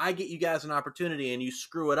usual, I get you guys an opportunity and you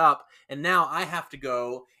screw it up. And now I have to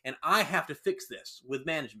go and I have to fix this with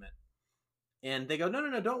management. And they go,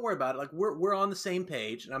 no, don't worry about it. Like, we're on the same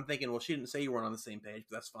page. And I'm thinking, well, she didn't say you weren't on the same page,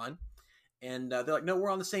 but that's fine. And they're like, no,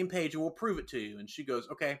 we're on the same page and we'll prove it to you. And she goes,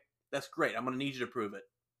 okay, that's great. I'm going to need you to prove it.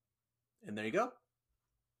 And there you go.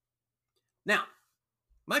 Now,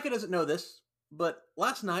 Micah doesn't know this, but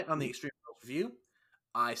last night on the Extreme Rules review,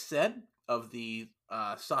 I said of the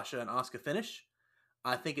Sasha and Asuka finish,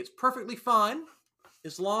 I think it's perfectly fine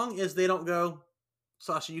as long as they don't go,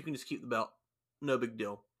 Sasha, you can just keep the belt. No big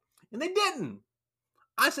deal. And they didn't.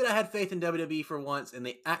 I said I had faith in WWE for once, and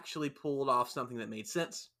they actually pulled off something that made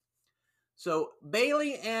sense. So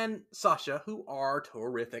Bayley and Sasha, who are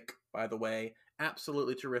terrific, by the way,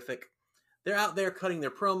 absolutely terrific, they're out there cutting their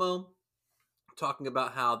promo, talking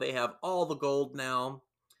about how they have all the gold now.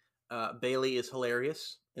 Bayley is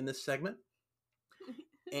hilarious in this segment.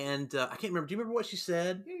 And I can't remember. Do you remember what she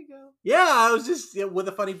said? Here you go. Yeah, I was just with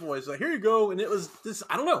a funny voice, like, here you go. And it was this,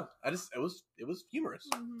 I don't know. It was humorous.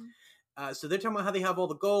 Mm-hmm. So they're talking about how they have all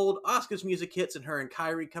the gold. Asuka's music hits and her and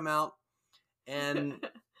Kyrie come out. And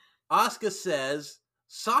Asuka says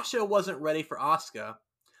Sasha wasn't ready for Asuka,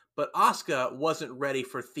 but Asuka wasn't ready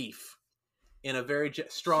for Thief in a very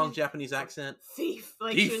strong Japanese accent. Thief.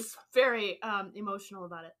 Like, Thief. she was very emotional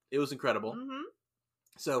about it. It was incredible. Mm-hmm.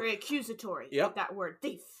 So Very accusatory. Yep. Like that word,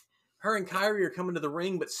 thief. her and Kyrie are coming to the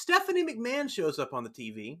ring, but Stephanie McMahon shows up on the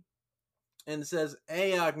TV and says,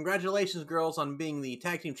 "Hey, congratulations, girls, on being the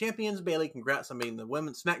tag team champions. Bayley, congrats on being the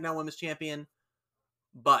SmackDown Women's Champion.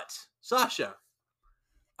 But Sasha,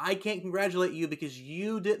 I can't congratulate you because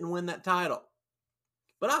you didn't win that title.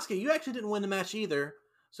 But Asuka, you actually didn't win the match either.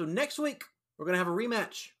 So next week we're gonna have a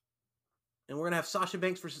rematch, and we're gonna have Sasha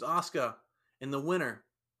Banks versus Asuka, and the winner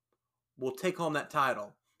will take home that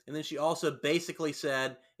title." And then she also basically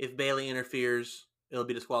said, if Bayley interferes, it'll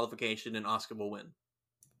be disqualification and Asuka will win.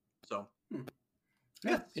 So,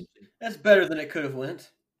 yeah, That's better than it could have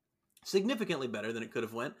went. Significantly better than it could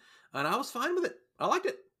have went, and I was fine with it. I liked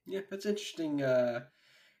it. Yeah, that's interesting.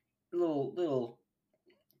 Little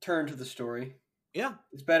turn to the story. Yeah,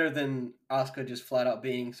 It's better than Asuka just flat out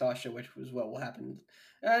beating Sasha, which was what will happen.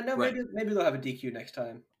 No, Right. maybe they'll have a DQ next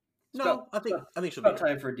time. no, I think she'll be About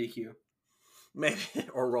time for a DQ. maybe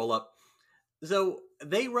or roll up. So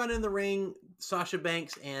they run in the ring. Sasha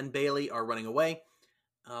Banks and Bayley are running away.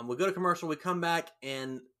 We go to commercial. We come back,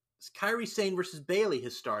 and Kairi Sane versus Bayley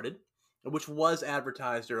has started, which was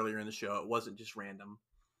advertised earlier in the show. It wasn't just random.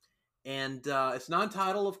 And it's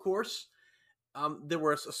non-title, of course. There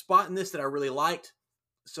was a spot in this that I really liked.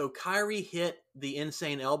 So Kairi hit the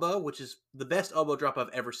insane elbow, which is the best elbow drop I've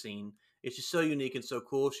ever seen. It's just so unique and so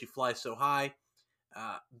cool. She flies so high.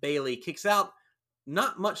 Bayley kicks out.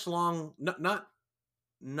 Not long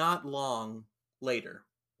later.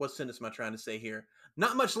 What sentence am I trying to say here?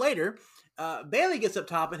 Not much later, Bayley gets up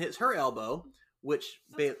top and hits her elbow, which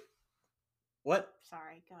what?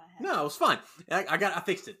 Sorry, go ahead. No, it was fine. I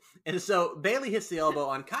fixed it. And so Bayley hits the elbow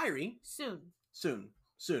on Kairi. Soon.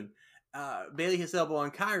 Bayley hits the elbow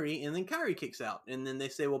on Kairi, and then Kairi kicks out. And then they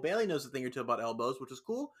say, well, Bayley knows a thing or two about elbows, which is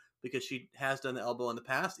cool because she has done the elbow in the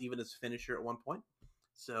past, even as a finisher at one point.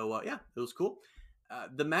 So, yeah, it was cool.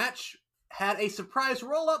 The match had a surprise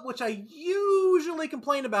roll-up, which I usually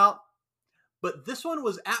complain about, but this one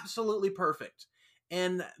was absolutely perfect.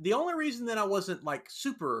 And the only reason that I wasn't like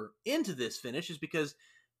super into this finish is because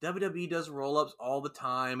WWE does roll-ups all the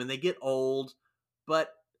time and they get old,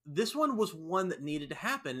 but this one was one that needed to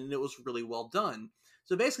happen and it was really well done.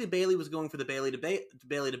 So basically Bayley was going for the Bayley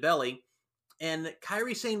to belly, and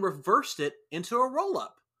Kairi Sane reversed it into a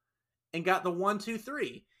roll-up and got the 1, 2,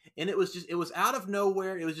 3. And it was out of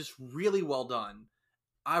nowhere. It was just really well done.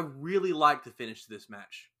 I really liked the finish to this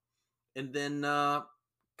match. And then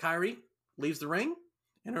Kairi leaves the ring,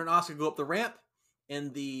 and her and Asuka go up the ramp,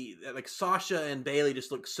 and Sasha and Bayley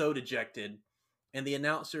just look so dejected, and the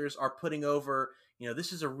announcers are putting over,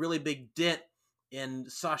 this is a really big dent in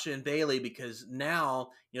Sasha and Bayley because now,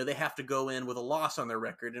 they have to go in with a loss on their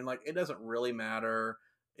record, and it doesn't really matter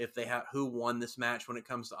if they have who won this match when it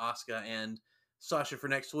comes to Asuka and Sasha for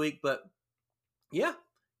next week. But yeah,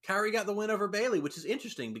 Kairi got the win over Bayley, which is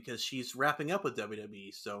interesting because she's wrapping up with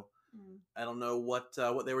WWE, so. I don't know what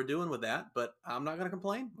they were doing with that, but I'm not going to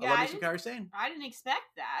complain. I love me some Kairi Sane. I didn't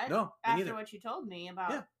expect that. No, after what you told me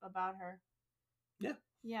about her. Yeah.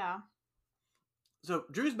 Yeah. So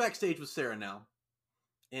Drew's backstage with Sarah now,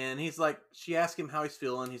 and she asked him how he's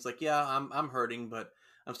feeling. He's like, "Yeah, I'm hurting, but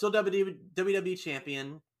I'm still WWE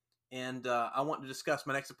champion, and I want to discuss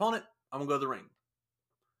my next opponent. I'm gonna go to the ring."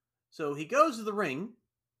 So he goes to the ring.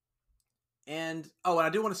 And I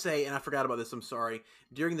do want to say, and I forgot about this, I'm sorry.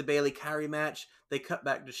 During the Bayley Kairi match, they cut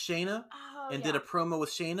back to Shayna did a promo with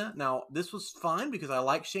Shayna. Now, this was fine because I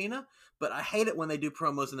like Shayna, but I hate it when they do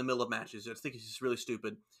promos in the middle of matches. I think it's just really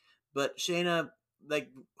stupid. But Shayna,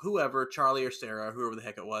 whoever, Charlie or Sarah, whoever the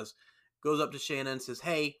heck it was, goes up to Shayna and says,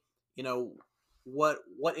 "Hey, what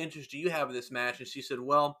interest do you have in this match?" And she said,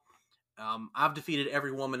 "Well, I've defeated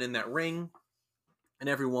every woman in that ring and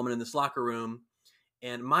every woman in this locker room.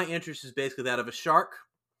 And my interest is basically that of a shark."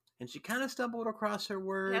 And she kind of stumbled across her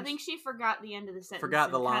words. Yeah, I think she forgot the end of the sentence. Forgot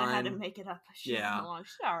the line. Kind of had to make it up as she went along.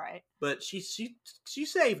 She's all right. But she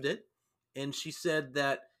saved it. And she said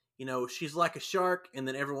that, she's like a shark and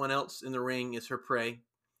then everyone else in the ring is her prey.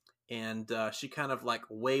 And she kind of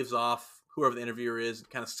waves off whoever the interviewer is and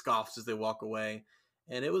kind of scoffs as they walk away.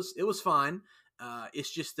 And it was fine. It's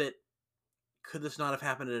just that, could this not have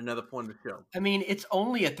happened at another point in the show? I mean, it's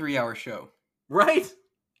only a 3-hour show. Right?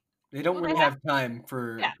 They don't really have time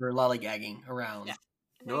for lollygagging around. Yeah.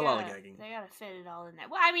 No lollygagging. They gotta fit it all in there.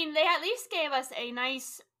 Well, I mean, they at least gave us a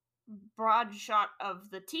nice broad shot of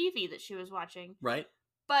the TV that she was watching. Right.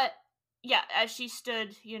 But, yeah, as she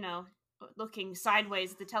stood, looking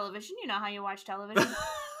sideways at the television, you know how you watch television.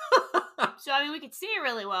 So, I mean, we could see it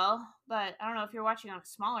really well, but I don't know if you're watching on a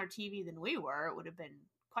smaller TV than we were, it would have been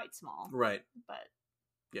quite small. Right. But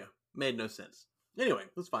yeah, made no sense. Anyway,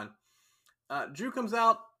 that's fine. Drew comes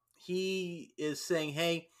out. He is saying,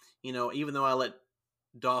 "Hey, even though I let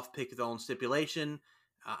Dolph pick his own stipulation,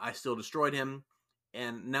 I still destroyed him.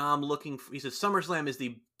 And now I'm looking for, he says, SummerSlam is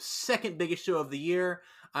the second biggest show of the year.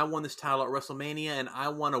 I won this title at WrestleMania, and I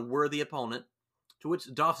want a worthy opponent. To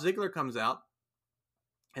which Dolph Ziggler comes out,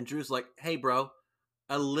 and Drew's like, hey, bro,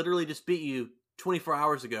 I literally just beat you 24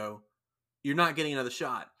 hours ago. You're not getting another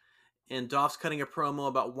shot. And Dolph's cutting a promo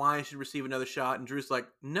about why I should receive another shot, and Drew's like,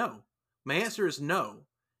 no. My answer is no.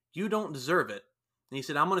 You don't deserve it. And he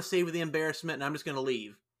said, I'm going to save you the embarrassment, and I'm just going to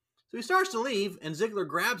leave. So he starts to leave, and Ziggler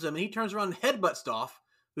grabs him, and he turns around and headbutts Dolph,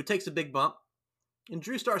 who takes a big bump. And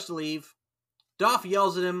Drew starts to leave. Dolph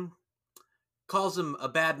yells at him, calls him a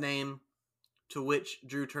bad name, to which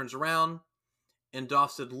Drew turns around, and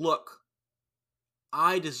Dolph said, look,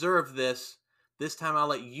 I deserve this. This time I'll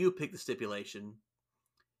let you pick the stipulation.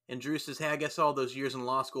 And Drew says, hey, I guess all those years in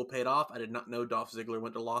law school paid off. I did not know Dolph Ziggler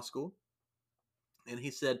went to law school. And he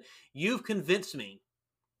said, you've convinced me.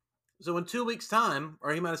 So in 2 weeks' time,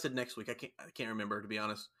 or he might have said next week, I can't remember, to be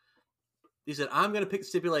honest. He said, I'm going to pick the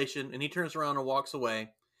stipulation, and he turns around and walks away.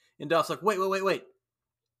 And Dolph's like, wait.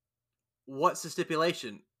 What's the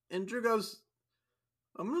stipulation? And Drew goes,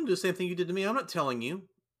 I'm going to do the same thing you did to me. I'm not telling you.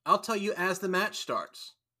 I'll tell you as the match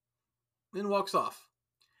starts. And walks off.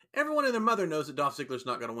 Everyone and their mother knows that Dolph Ziggler's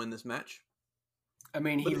not going to win this match. I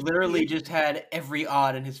mean, he literally just had every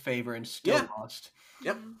odd in his favor and still lost.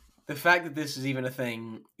 Yep. The fact that this is even a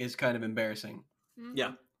thing is kind of embarrassing. Mm-hmm.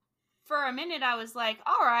 Yeah. For a minute, I was like,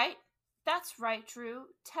 all right, that's right, Drew.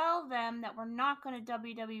 Tell them that we're not going to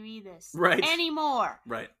WWE this anymore.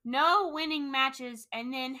 Right. No winning matches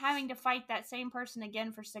and then having to fight that same person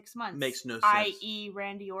again for 6 months. Makes no sense. I.e.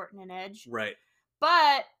 Randy Orton and Edge. Right.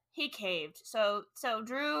 But he caved. So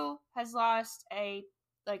Drew has lost a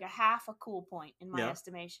half a cool point in my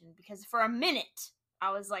estimation, because for a minute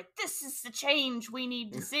I was like, this is the change we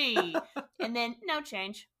need to see. And then no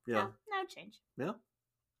change. Yeah. No change. Yeah.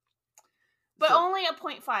 But only a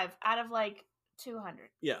 0.5 out of 200.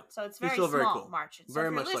 Yeah. So it's very still small very cool. margin. So Very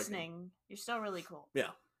if you're much like listening, you're still really cool.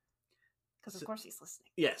 Yeah. Because of course he's listening.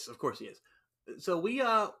 Yes, of course he is. So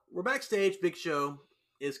we're backstage. Big Show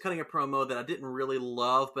is cutting a promo that I didn't really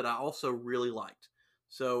love, but I also really liked.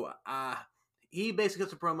 So he basically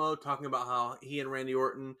cuts a promo talking about how he and Randy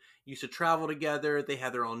Orton used to travel together. They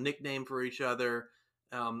had their own nickname for each other.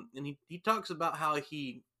 And he talks about how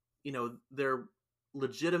they're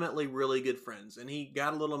legitimately really good friends. And he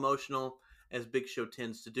got a little emotional, as Big Show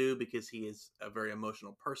tends to do, because he is a very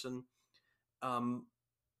emotional person.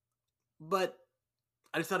 But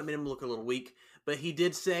I just thought it made him look a little weak. But he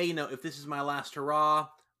did say, if this is my last hurrah,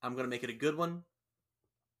 I'm going to make it a good one.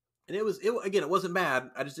 And it wasn't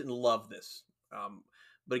bad. I just didn't love this.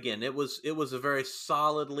 But again, it was a very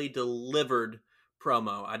solidly delivered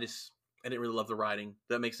promo. I didn't really love the writing.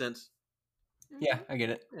 Does that make sense? Yeah, I get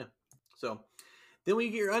it. Yeah. So then we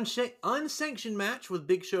get your unsanctioned match with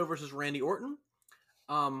Big Show versus Randy Orton.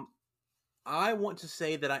 I want to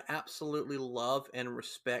say that I absolutely love and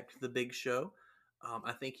respect the Big Show.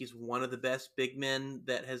 I think he's one of the best big men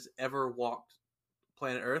that has ever walked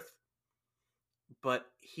planet Earth. But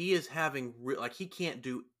he is having he can't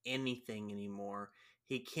do anything anymore.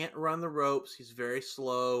 He can't run the ropes. He's very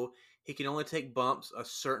slow. He can only take bumps a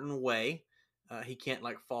certain way. He can't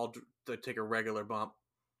fall to take a regular bump,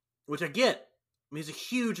 which I get. I mean, he's a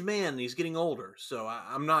huge man and he's getting older. So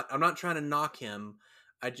I'm not trying to knock him.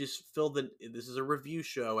 I just feel that this is a review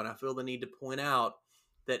show, and I feel the need to point out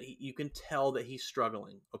that you can tell that he's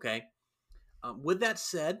struggling. Okay. With that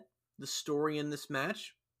said, the story in this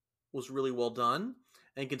match was really well done.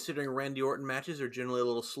 And considering Randy Orton matches are generally a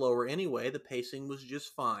little slower anyway, the pacing was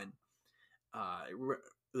just fine.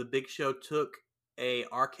 The Big Show took a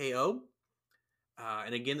RKO.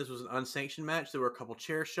 And again, this was an unsanctioned match. There were a couple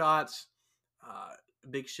chair shots.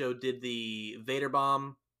 Big Show did the Vader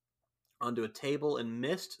bomb onto a table and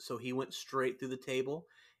missed, so he went straight through the table,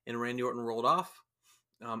 and Randy Orton rolled off.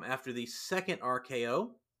 After the second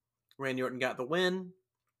RKO, Randy Orton got the win,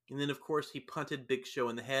 and then, of course, he punted Big Show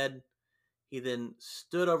in the head. He then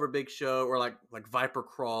stood over Big Show, or like Viper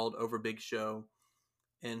crawled over Big Show,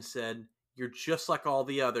 and said, "You're just like all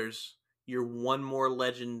the others. You're one more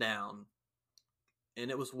legend down."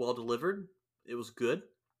 And it was well delivered. It was good.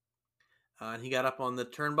 And he got up on the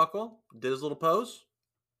turnbuckle, did his little pose,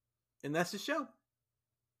 and that's the show.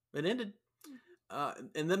 It ended.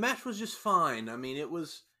 And the match was just fine. I mean, it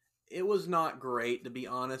was not great, to be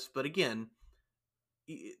honest. But again,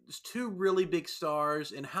 it's two really big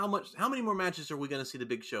stars, and how many more matches are we going to see the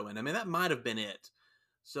Big Show in? I mean, that might have been it.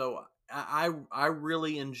 So I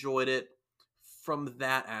really enjoyed it from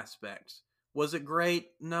that aspect. Was it great?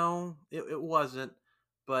 No, it wasn't.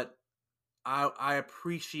 But I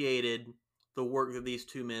appreciated the work that these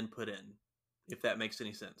two men put in, if that makes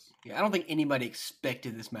any sense. Yeah, I don't think anybody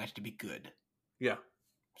expected this match to be good. Yeah.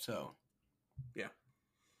 So,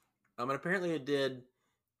 And apparently it did.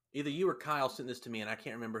 Either you or Kyle sent this to me, and I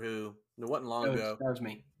can't remember who. It wasn't long ago. that was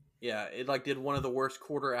me. Yeah, it like did one of the worst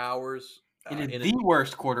quarter hours. It did the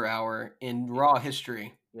worst quarter hour in Raw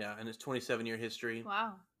history. Yeah, in its 27-year history.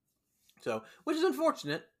 Wow. So, which is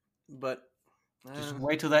unfortunate, but Just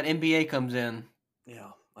wait till that NBA comes in.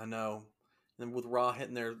 yeah, I know. And with Raw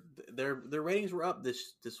hitting their ratings were up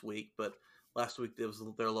this week, but last week it was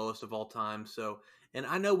their lowest of all time. So, and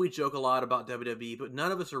I know we joke a lot about WWE, but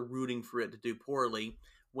none of us are rooting for it to do poorly.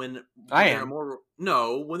 When there are more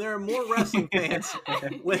wrestling fans,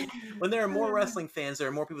 when there are more wrestling fans, there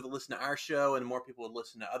are more people that listen to our show, and more people would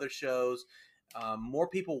listen to other shows. More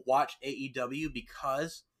people watch AEW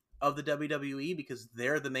because of the WWE, because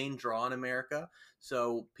they're the main draw in America.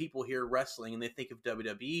 So people hear wrestling and they think of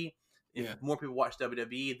WWE. If more people watch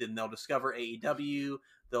WWE, then they'll discover AEW,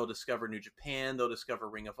 they'll discover New Japan, they'll discover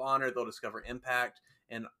Ring of Honor, they'll discover Impact,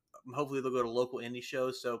 and hopefully they'll go to local indie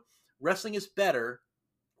shows. So wrestling is better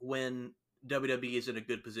when WWE is in a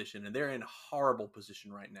good position, and they're in a horrible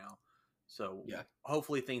position right now. So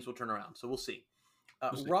hopefully things will turn around. So we'll see.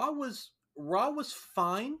 Raw was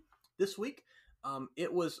fine this week.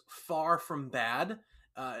 It was far from bad.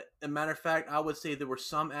 As a matter of fact, I would say there were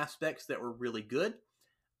some aspects that were really good.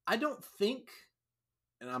 I don't think,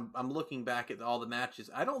 and I'm looking back at all the matches,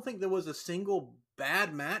 I don't think there was a single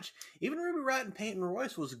bad match. Even Ruby Riott and Peyton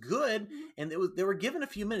Royce was good, and they were given a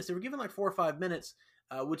few minutes. They were given like 4 or 5 minutes,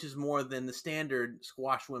 which is more than the standard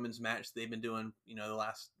squash women's match they've been doing, the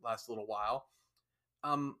last little while.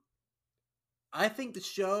 I think the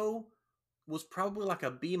show was probably like a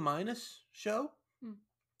B- show.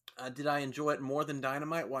 Did I enjoy it more than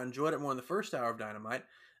Dynamite? Well, I enjoyed it more in the first hour of Dynamite,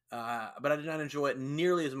 but I did not enjoy it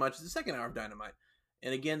nearly as much as the second hour of Dynamite.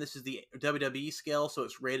 And again, this is the WWE scale, so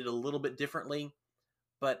it's rated a little bit differently.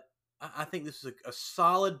 But I think this is a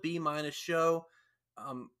solid B- show.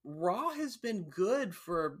 Raw has been good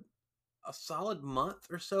for a solid month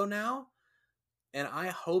or so now, and I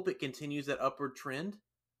hope it continues that upward trend.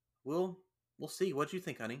 We'll see. What do you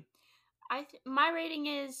think, honey? My rating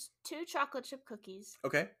is 2 chocolate chip cookies.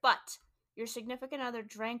 Okay. But your significant other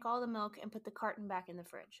drank all the milk and put the carton back in the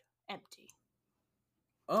fridge. Empty.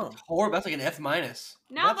 Oh. That's horrible. That's like an F-.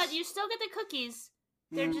 No, but you still get the cookies.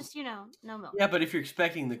 They're just, no milk. Yeah, but if you're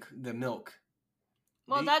expecting the milk.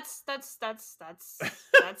 Well, that's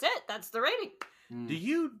it. That's the rating. Do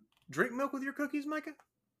you drink milk with your cookies, Micah?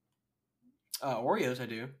 Oreos, I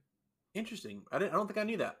do. Interesting. I don't think I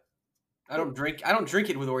knew that. I don't drink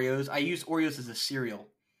it with Oreos. I use Oreos as a cereal.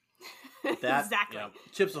 Exactly. Yeah.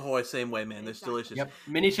 Chips Ahoy, same way, man. They're delicious. Yep.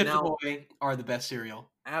 Mini Chips Ahoy are the best cereal.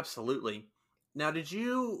 Absolutely. Now, because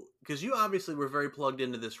you obviously were very plugged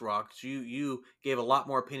into this Raw, because you gave a lot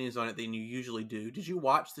more opinions on it than you usually do. Did you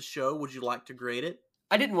watch the show? Would you like to grade it?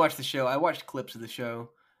 I didn't watch the show. I watched clips of the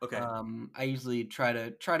show. Okay. I usually try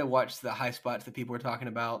to watch the high spots that people are talking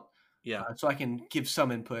about. Yeah. So I can give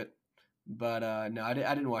some input. But no, I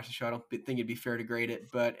didn't watch the show. I don't think it'd be fair to grade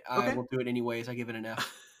it, but I will do it anyways. I give it an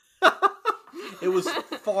F. It was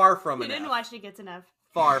far from an F. You didn't watch it gets an F.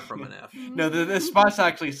 Far from an F. No, the spots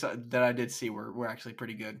actually that I did see were actually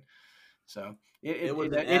pretty good. So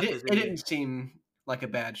it didn't seem like a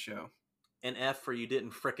bad show. An F for you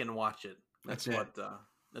didn't frickin' watch it. That's what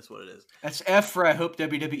it is. That's F for I hope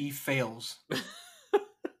WWE fails.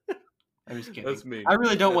 I'm just kidding. That's me. I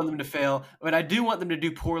really don't want them to fail, but I do want them to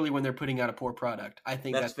do poorly when they're putting out a poor product. I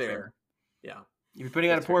think that's fair. Yeah. If you're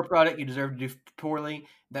putting out a poor product, you deserve to do poorly.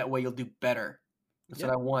 That way you'll do better. That's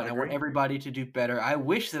what I want. I want everybody to do better. I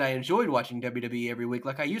wish that I enjoyed watching WWE every week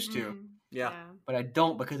like I used to. Yeah. But I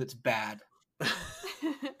don't because it's bad.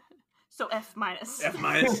 So F-.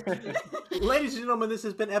 F-. Ladies and gentlemen, this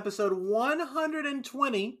has been episode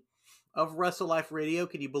 120 of Wrestle Life Radio.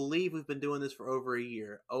 Can you believe we've been doing this for over a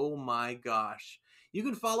year? Oh my gosh. You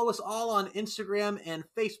can follow us all on Instagram and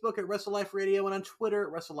Facebook at Wrestle Life Radio and on Twitter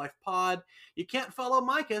at Wrestle Life Pod. You can't follow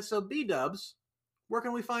Micah, so B-dubs, where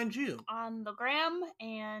can we find you? On the gram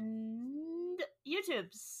and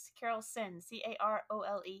YouTube's Carol Senn,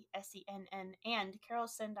 CarolEsenn, and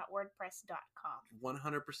carolsenn.wordpress.com.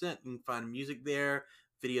 100%. You can find music there,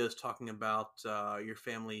 videos talking about your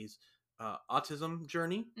family's autism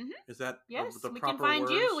journey. Mm-hmm. Is that yes? The we proper can find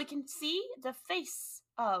words? You. We can see the face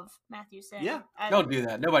of Matthew Senn. Yeah, don't do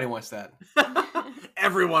that. Nobody wants that.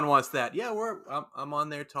 Everyone wants that. Yeah, I'm on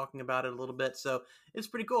there talking about it a little bit, so it's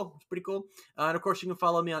pretty cool. And of course, you can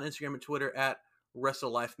follow me on Instagram and Twitter at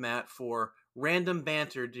WrestleLifeMatt for random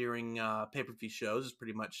banter during pay-per-view shows is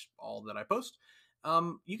pretty much all that I post.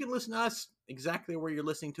 You can listen to us exactly where you're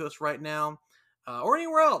listening to us right now, or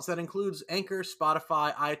anywhere else. That includes Anchor,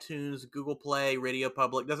 Spotify, iTunes, Google Play, Radio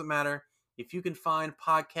Public. Doesn't matter. If you can find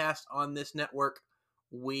podcasts on this network,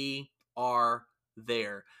 we are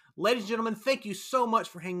there. Ladies and gentlemen, thank you so much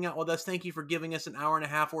for hanging out with us. Thank you for giving us an hour and a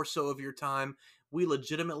half or so of your time. We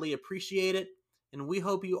legitimately appreciate it, and we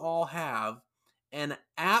hope you all have an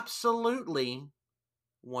absolutely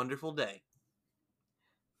wonderful day.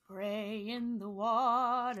 Pray in the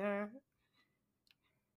water.